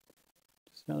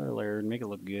 Just another layer and make it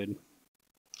look good.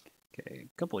 Okay, a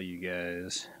couple of you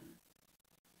guys.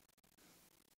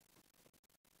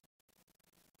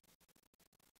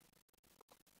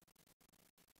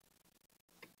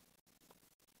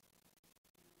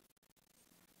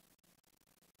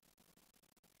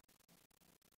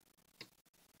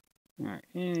 Alright,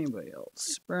 anybody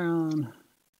else? Brown.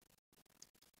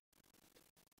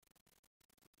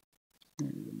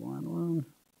 There's the blonde one.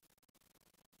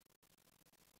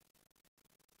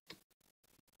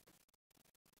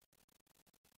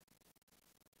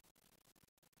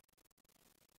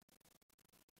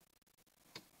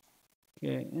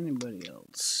 Okay, anybody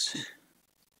else? I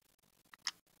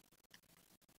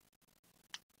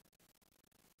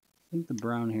think the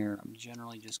brown hair I'm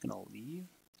generally just going to leave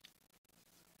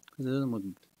because it doesn't look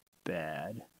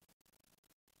bad.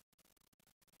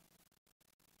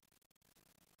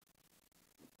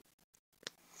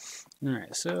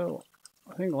 Alright, so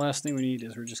I think the last thing we need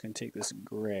is we're just going to take this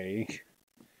gray.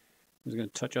 We're just going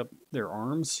to touch up their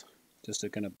arms just to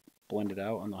kind of blend it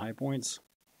out on the high points.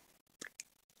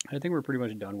 I think we're pretty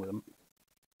much done with them.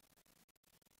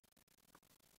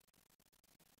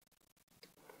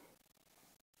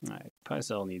 Alright,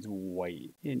 Pyros needs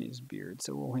white in his beard,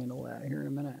 so we'll handle that here in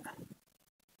a minute.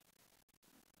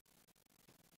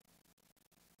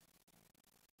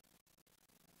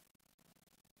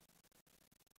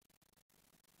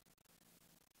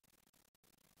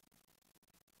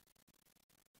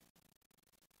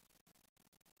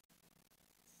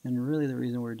 And really the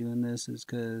reason we're doing this is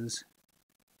because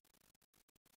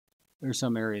there's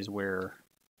some areas where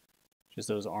just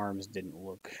those arms didn't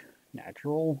look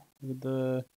natural with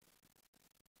the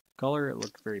color. It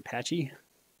looked very patchy.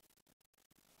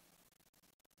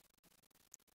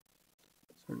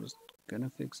 So we're just gonna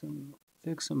fix them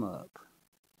fix them up.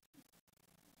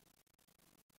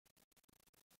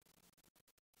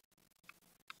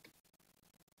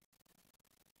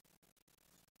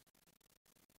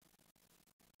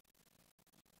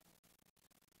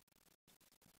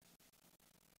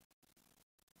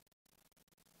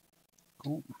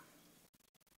 Cool.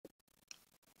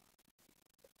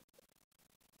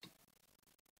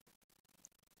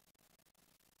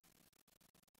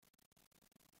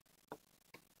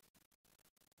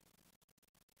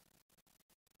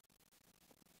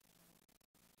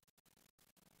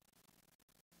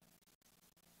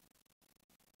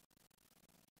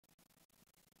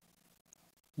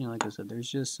 You know, like I said, there's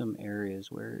just some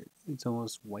areas where it's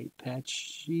almost white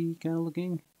patchy kind of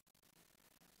looking.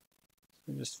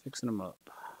 So just fixing them up.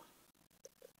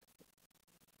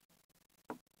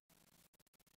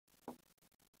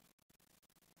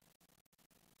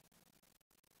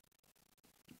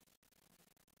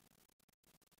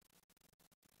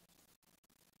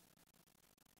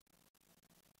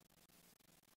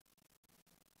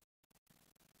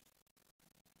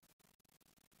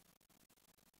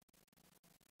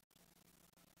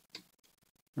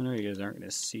 I know you guys aren't going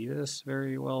to see this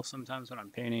very well sometimes when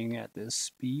I'm painting at this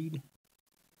speed,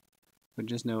 but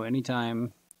just know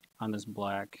anytime on this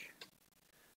black,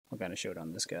 I'll kind of show it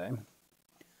on this guy.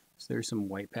 So there's some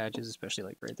white patches, especially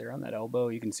like right there on that elbow.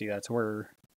 You can see that's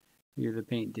where either the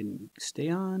paint didn't stay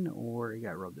on or it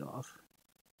got rubbed off.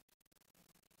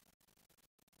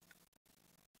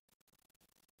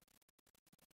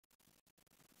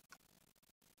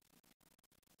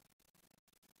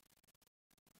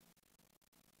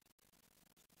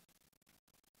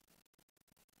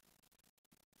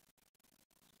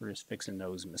 We're just fixing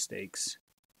those mistakes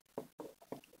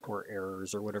or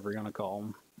errors or whatever you want to call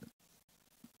them.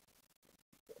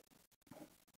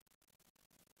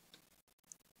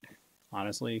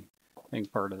 Honestly, I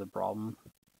think part of the problem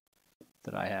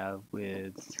that I have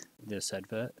with this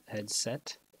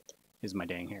headset is my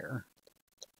dang hair.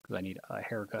 Because I need a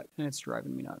haircut and it's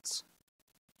driving me nuts.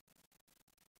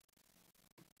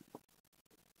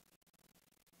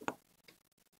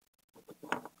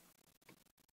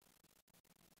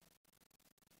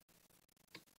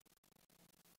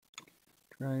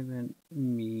 Driving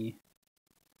me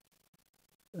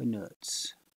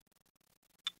nuts.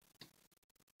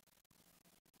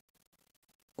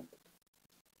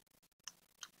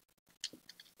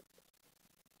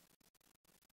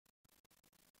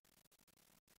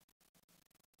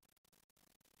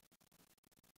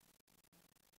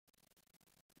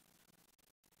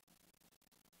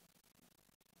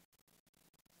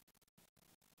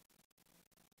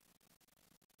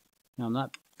 Now I'm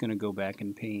not going to go back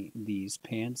and paint these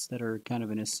pants that are kind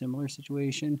of in a similar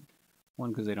situation.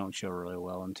 One, because they don't show really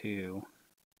well, and two,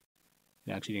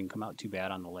 it actually didn't come out too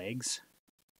bad on the legs.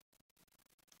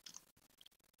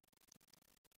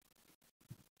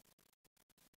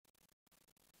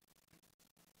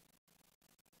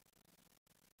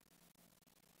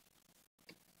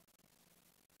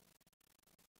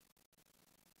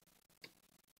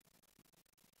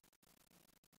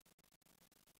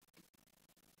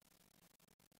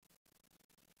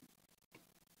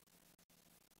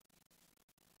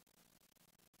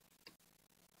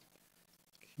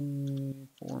 Okay,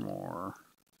 four more.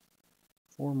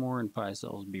 Four more in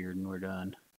Pyros' beard and we're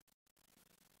done.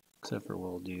 Except for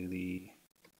we'll do the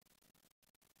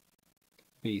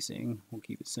basing. We'll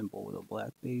keep it simple with a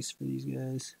black base for these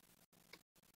guys.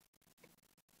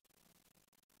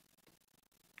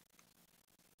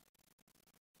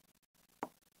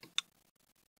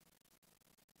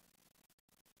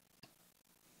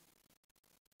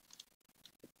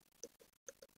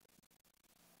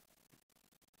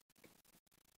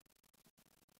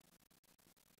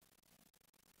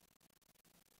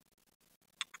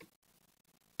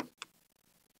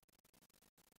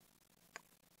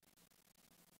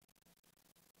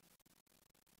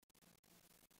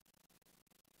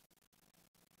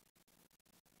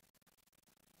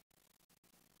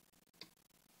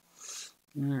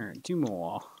 Alright, two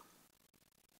more.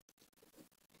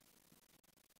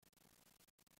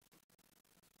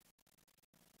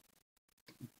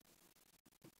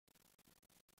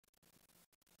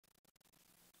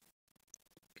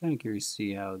 Kind of curious to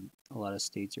see how a lot of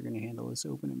states are going to handle this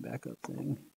open and backup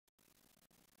thing.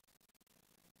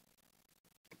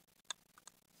 I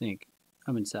think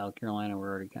I'm in South Carolina, we're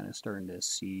already kind of starting to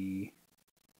see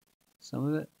some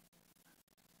of it.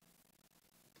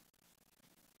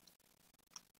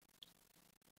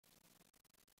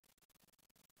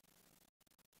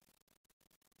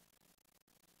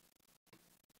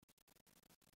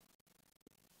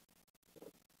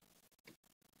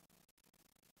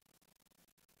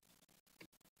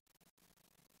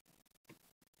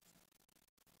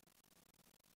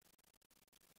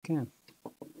 can.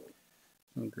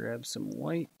 I'm gonna grab some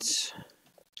white,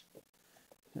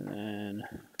 and then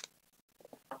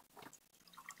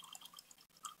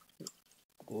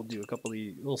we'll do a couple of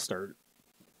these. We'll start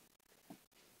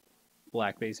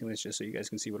black basing this just so you guys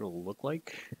can see what it'll look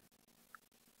like.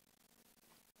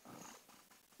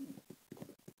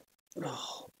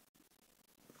 Oh.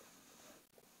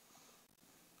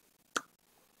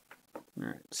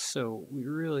 Alright, so we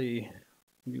really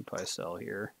do Pyros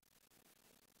here.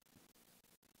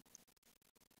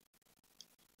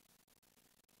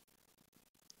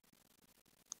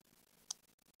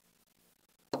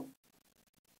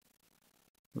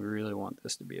 We really want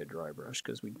this to be a dry brush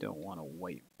because we don't want a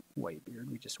white beard.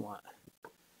 We just want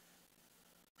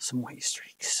some white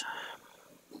streaks.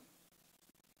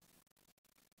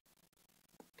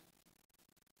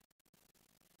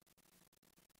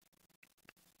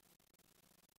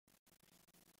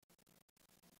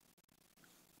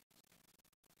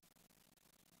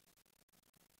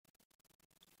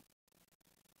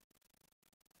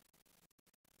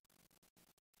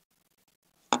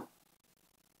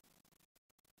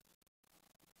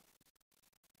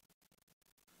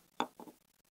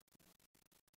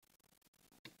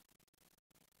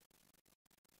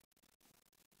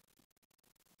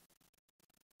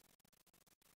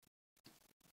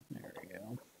 There we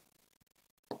go.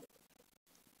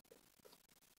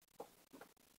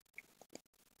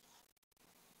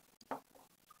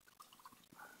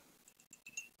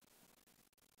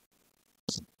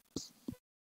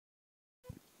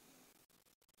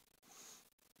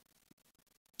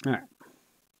 All right.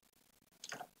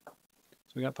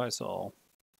 So we got Pyros.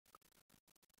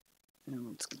 And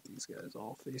let's get these guys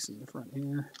all facing the front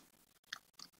here.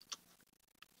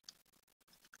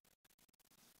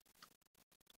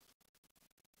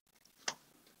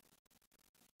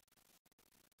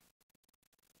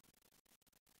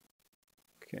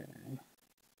 Okay.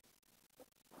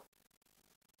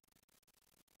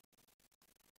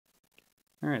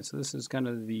 All right, so this is kind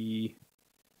of the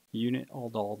unit all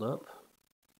dolled up,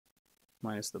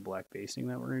 minus the black basing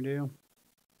that we're going to do.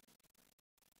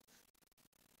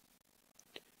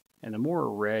 And the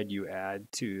more red you add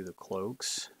to the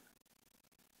cloaks,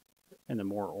 and the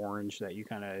more orange that you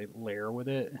kind of layer with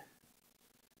it,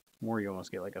 the more you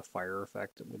almost get like a fire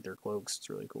effect with their cloaks. It's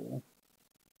really cool.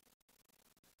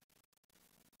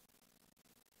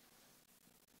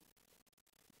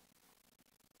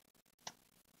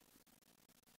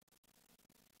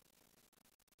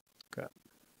 Okay.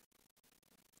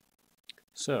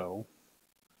 So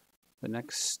the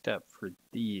next step for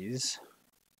these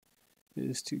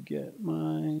is to get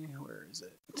my, where is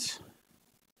it?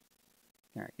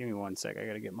 All right, give me 1 sec. I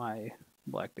gotta get my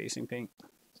black basing paint.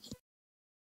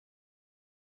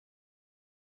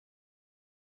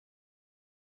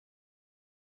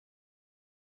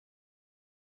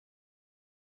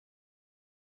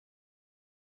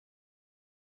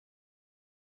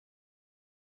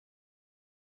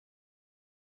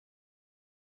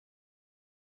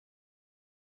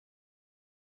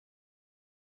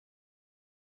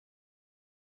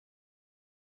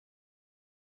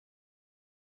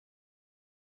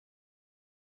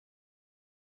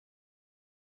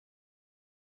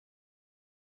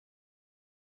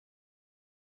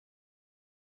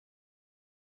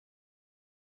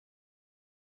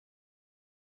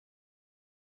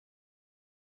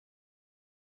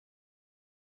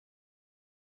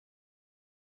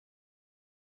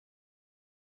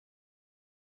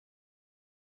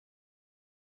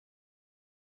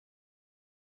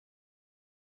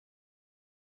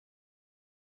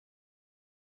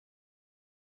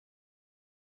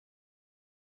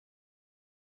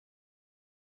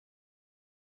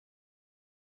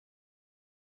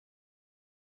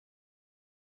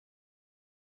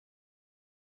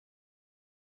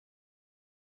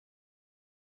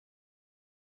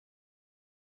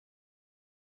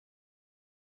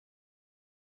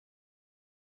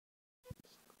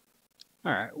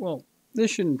 All right, well,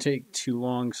 this shouldn't take too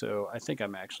long, so I think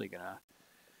I'm actually gonna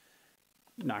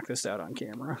knock this out on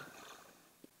camera.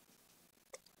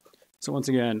 So once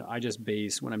again, I just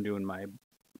base when I'm doing my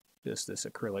this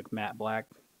acrylic matte black.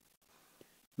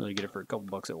 Really get it for a couple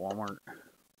bucks at Walmart.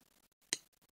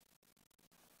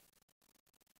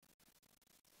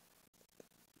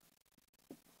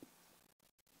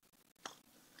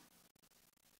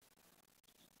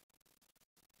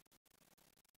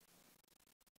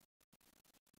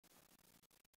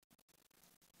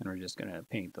 And we're just gonna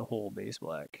paint the whole base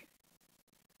black.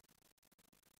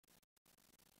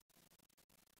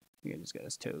 I think I just got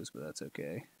his toes, but that's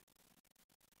okay.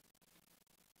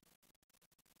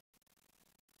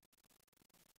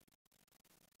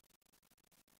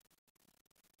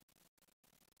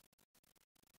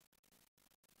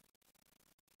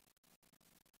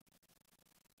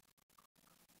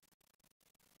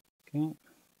 Okay.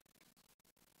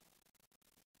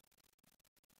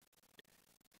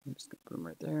 I'm just going to put them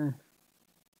right there.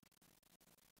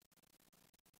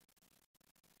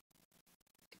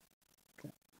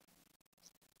 Okay.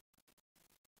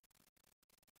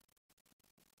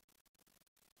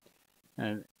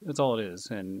 And that's all it is.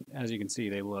 And as you can see,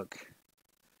 they look,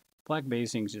 black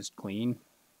basing is just clean.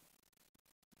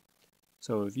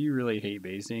 So if you really hate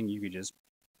basing, you could just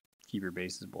keep your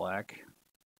bases black.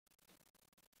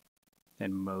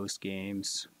 And most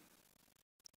games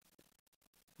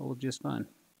will look just fine.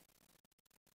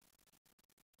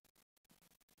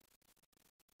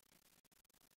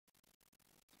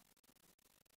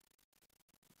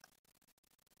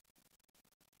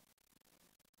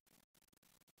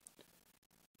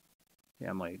 Yeah,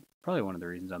 I'm like, probably one of the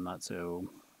reasons I'm not so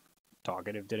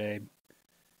talkative today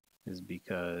is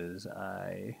because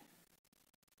I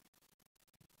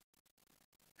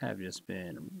have just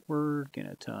been working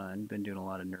a ton, been doing a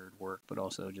lot of nerd work, but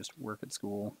also just work at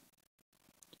school.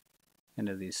 End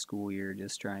of the school year,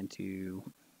 just trying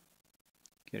to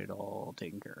get it all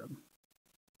taken care of.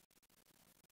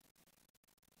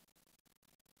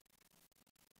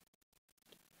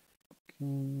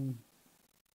 Okay.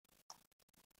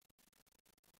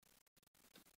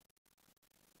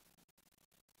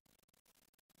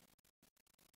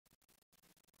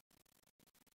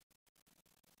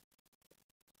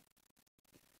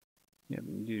 Yeah,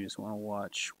 you do just want to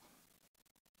watch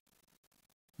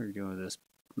what you're doing with this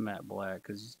matte black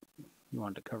because you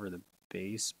want it to cover the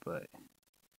base, but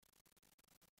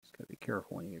just gotta be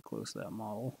careful when you get close to that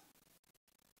model.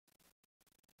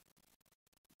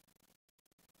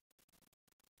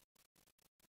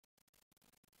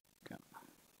 Okay.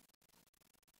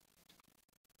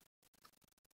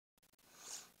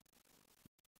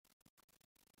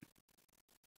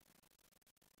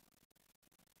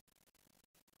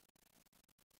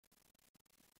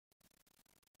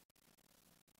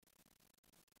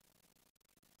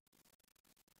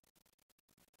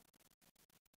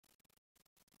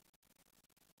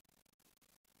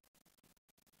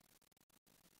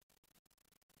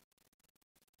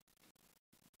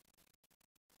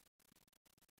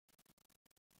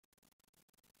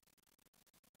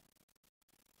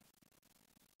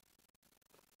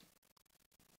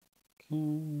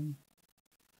 Okay.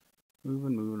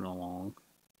 Moving along.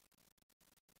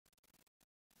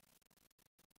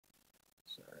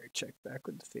 Sorry, check back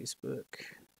with the Facebook.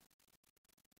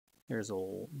 There's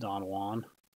old Don Juan.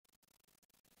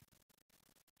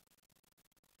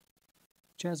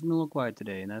 Chad's been a little quiet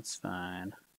today, and that's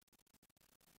fine.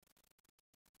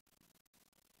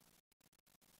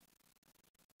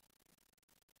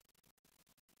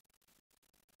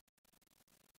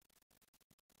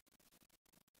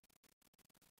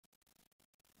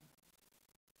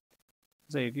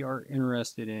 Say, if you are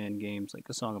interested in games like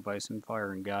A Song of Ice and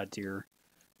Fire and God Tier,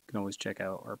 you can always check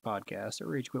out our podcast at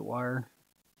Rage Quit Wire.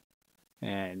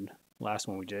 And last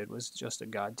one we did was just a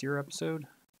God Tier episode.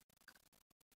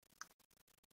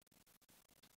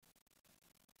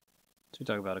 So we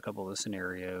talk about a couple of the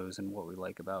scenarios and what we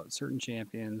like about certain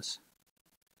champions.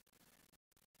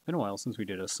 It's been a while since we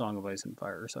did A Song of Ice and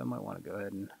Fire, so I might want to go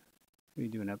ahead and maybe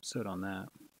do an episode on that.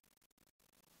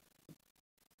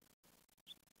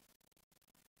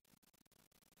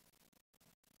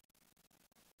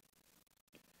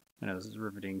 I know this is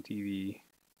riveting TV,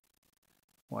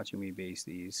 watching me base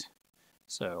these.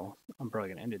 So I'm probably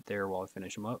going to end it there while I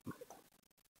finish them up.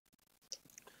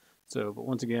 So, but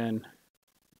once again,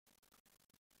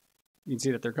 you can see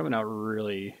that they're coming out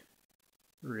really,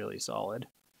 really solid.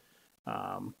 They're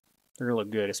going to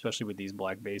look good, especially with these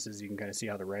black bases. You can kind of see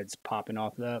how the red's popping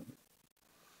off that.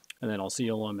 And then I'll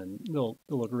seal them, and they'll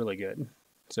look really good.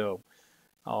 So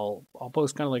I'll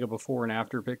post kind of like a before and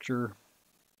after picture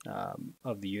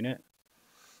of the unit,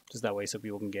 just that way so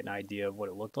people can get an idea of what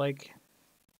it looked like.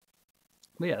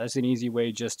 But yeah, that's an easy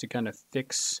way just to kind of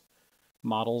fix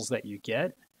models that you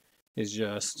get, is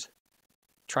just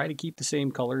try to keep the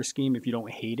same color scheme if you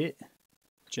don't hate it,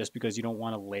 just because you don't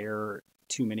want to layer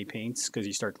too many paints because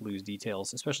you start to lose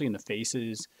details, especially in the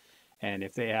faces. And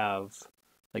if they have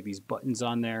like these buttons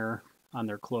on their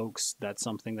cloaks, that's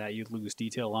something that you'd lose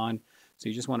detail on. So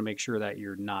you just want to make sure that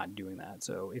you're not doing that.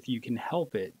 So if you can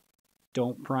help it,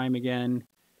 don't prime again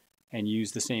and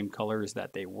use the same colors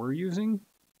that they were using.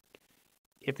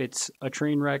 If it's a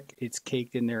train wreck, it's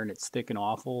caked in there and it's thick and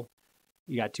awful,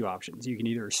 you got two options. You can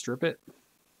either strip it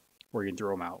or you can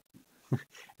throw them out.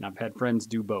 And I've had friends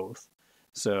do both.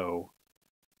 So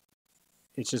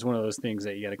it's just one of those things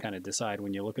that you got to kind of decide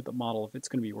when you look at the model if it's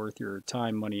going to be worth your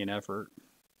time, money, and effort.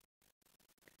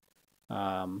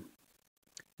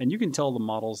 And And you can tell the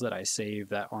models that I save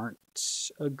that aren't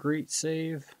a great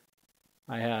save.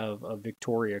 I have a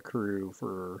Victoria crew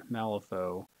for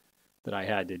Malifaux that I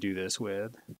had to do this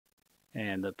with,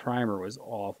 and the primer was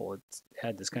awful. It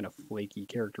had this kind of flaky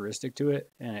characteristic to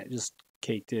it, and it just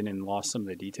caked in and lost some of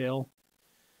the detail.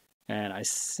 And I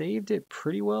saved it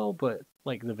pretty well, but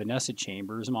like the Vanessa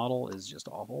Chambers model is just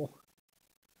awful.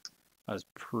 I was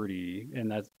pretty, and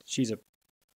that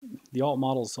the alt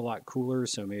model's a lot cooler,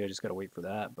 so maybe I just gotta wait for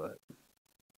that, but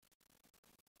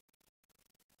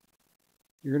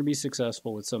you're gonna be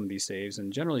successful with some of these saves,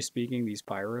 and generally speaking, these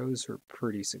Pyros are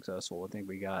pretty successful. I think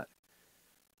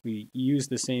we used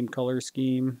the same color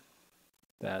scheme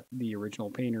that the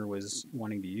original painter was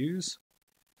wanting to use,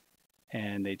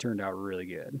 and they turned out really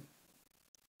good,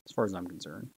 as far as I'm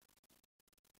concerned.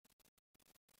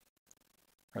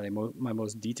 Are they my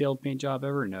most detailed paint job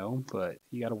ever? No, but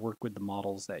you got to work with the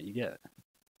models that you get.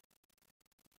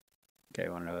 Okay,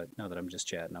 I want to know it now that I'm just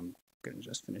chatting. I'm going to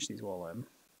just finish these while I'm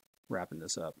wrapping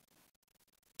this up.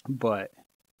 But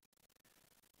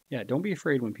yeah, don't be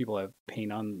afraid when people have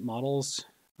paint on models.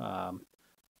 I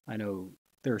know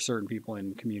there are certain people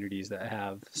in communities that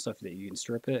have stuff that you can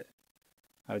strip it.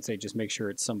 I would say just make sure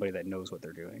it's somebody that knows what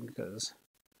they're doing, because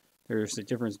there's a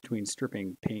difference between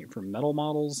stripping paint from metal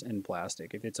models and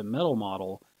plastic. If it's a metal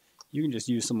model, you can just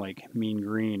use some like mean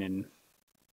green and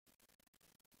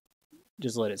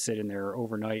just let it sit in there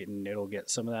overnight, and it'll get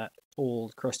some of that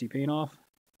old crusty paint off.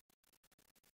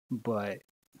 But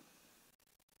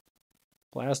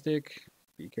plastic,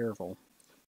 be careful.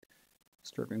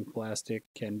 Stripping plastic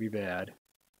can be bad.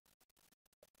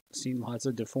 I've seen lots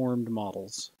of deformed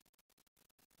models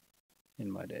in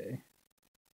my day.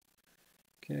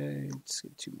 Okay, let's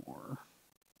get two more.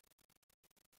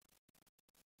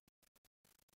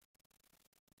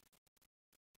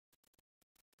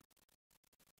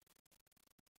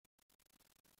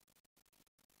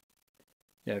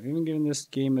 Yeah, if you haven't given this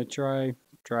game a try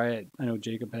it. I know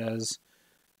Jacob has.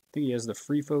 I think he has the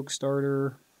Free Folk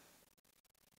starter.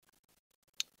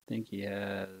 I think he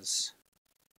has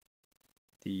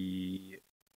the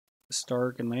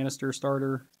Stark and Lannister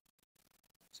starter.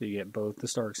 So you get both the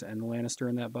Starks and the Lannister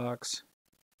in that box.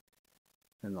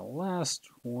 And the last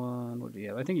one, what do you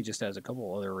have? I think he just has a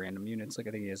couple other random units. Like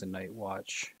I think he has a Night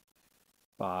Watch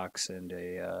box and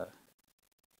a.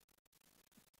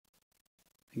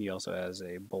 He also has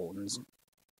a Bolton's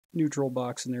neutral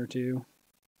box in there too.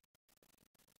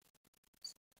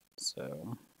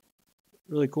 So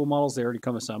really cool models. They already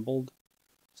come assembled,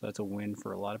 so that's a win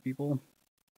for a lot of people.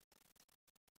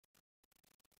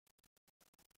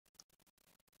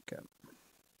 Okay.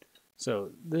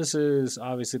 So this is,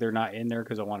 obviously they're not in there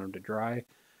because I want them to dry,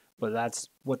 but that's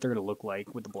what they're going to look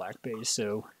like with the black base.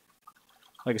 So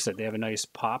like I said, they have a nice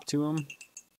pop to them,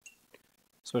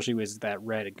 especially with that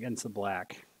red against the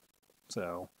black.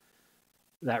 So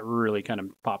that really kind of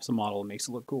pops the model and makes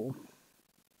it look cool.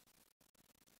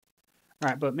 All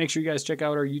right, but make sure you guys check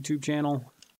out our YouTube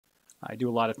channel. I do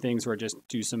a lot of things where I just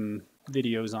do some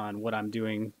videos on what I'm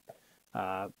doing.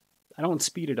 I don't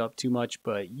speed it up too much,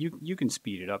 but you can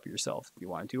speed it up yourself if you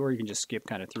want to, or you can just skip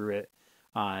kind of through it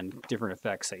on different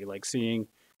effects that you like seeing.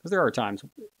 Because there are times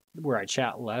where I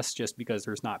chat less just because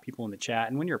there's not people in the chat,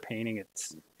 and when you're painting,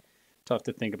 it's tough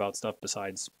to think about stuff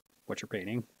besides what you're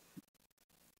painting.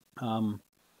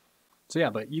 So yeah,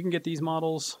 but you can get these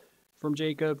models from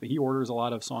Jacob. He orders a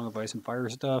lot of Song of Ice and Fire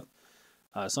stuff.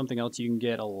 Something else you can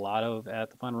get a lot of at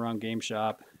the Final Round Game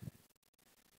Shop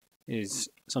is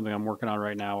something I'm working on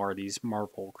right now, are these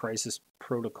Marvel Crisis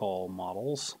Protocol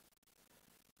models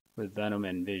with Venom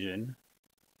and Vision.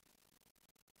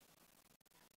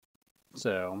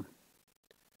 So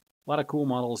a lot of cool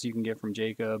models you can get from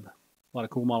Jacob. A lot of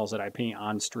cool models that I paint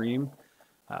on stream.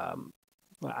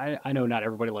 I know not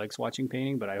everybody likes watching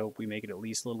painting, but I hope we make it at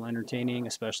least a little entertaining,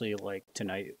 especially like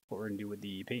tonight, what we're going to do with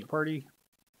the paint party.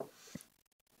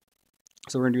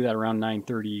 So we're going to do that around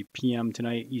 9:30 p.m.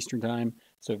 tonight, Eastern Time.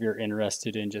 So if you're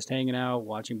interested in just hanging out,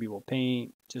 watching people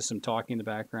paint, just some talking in the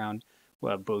background,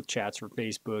 we'll have both chats for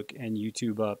Facebook and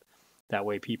YouTube up. That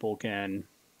way people can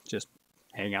just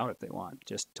hang out if they want.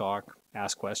 Just talk,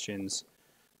 ask questions,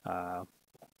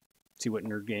 see what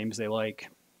nerd games they like.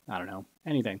 I don't know,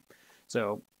 anything.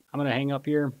 So I'm going to hang up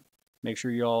here. Make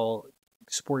sure you all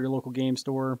support your local game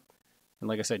store. And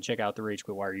like I said, check out the Rage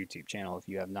Quit Wire YouTube channel if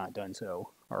you have not done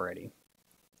so already.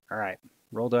 All right,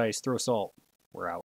 roll dice, throw salt. We're out.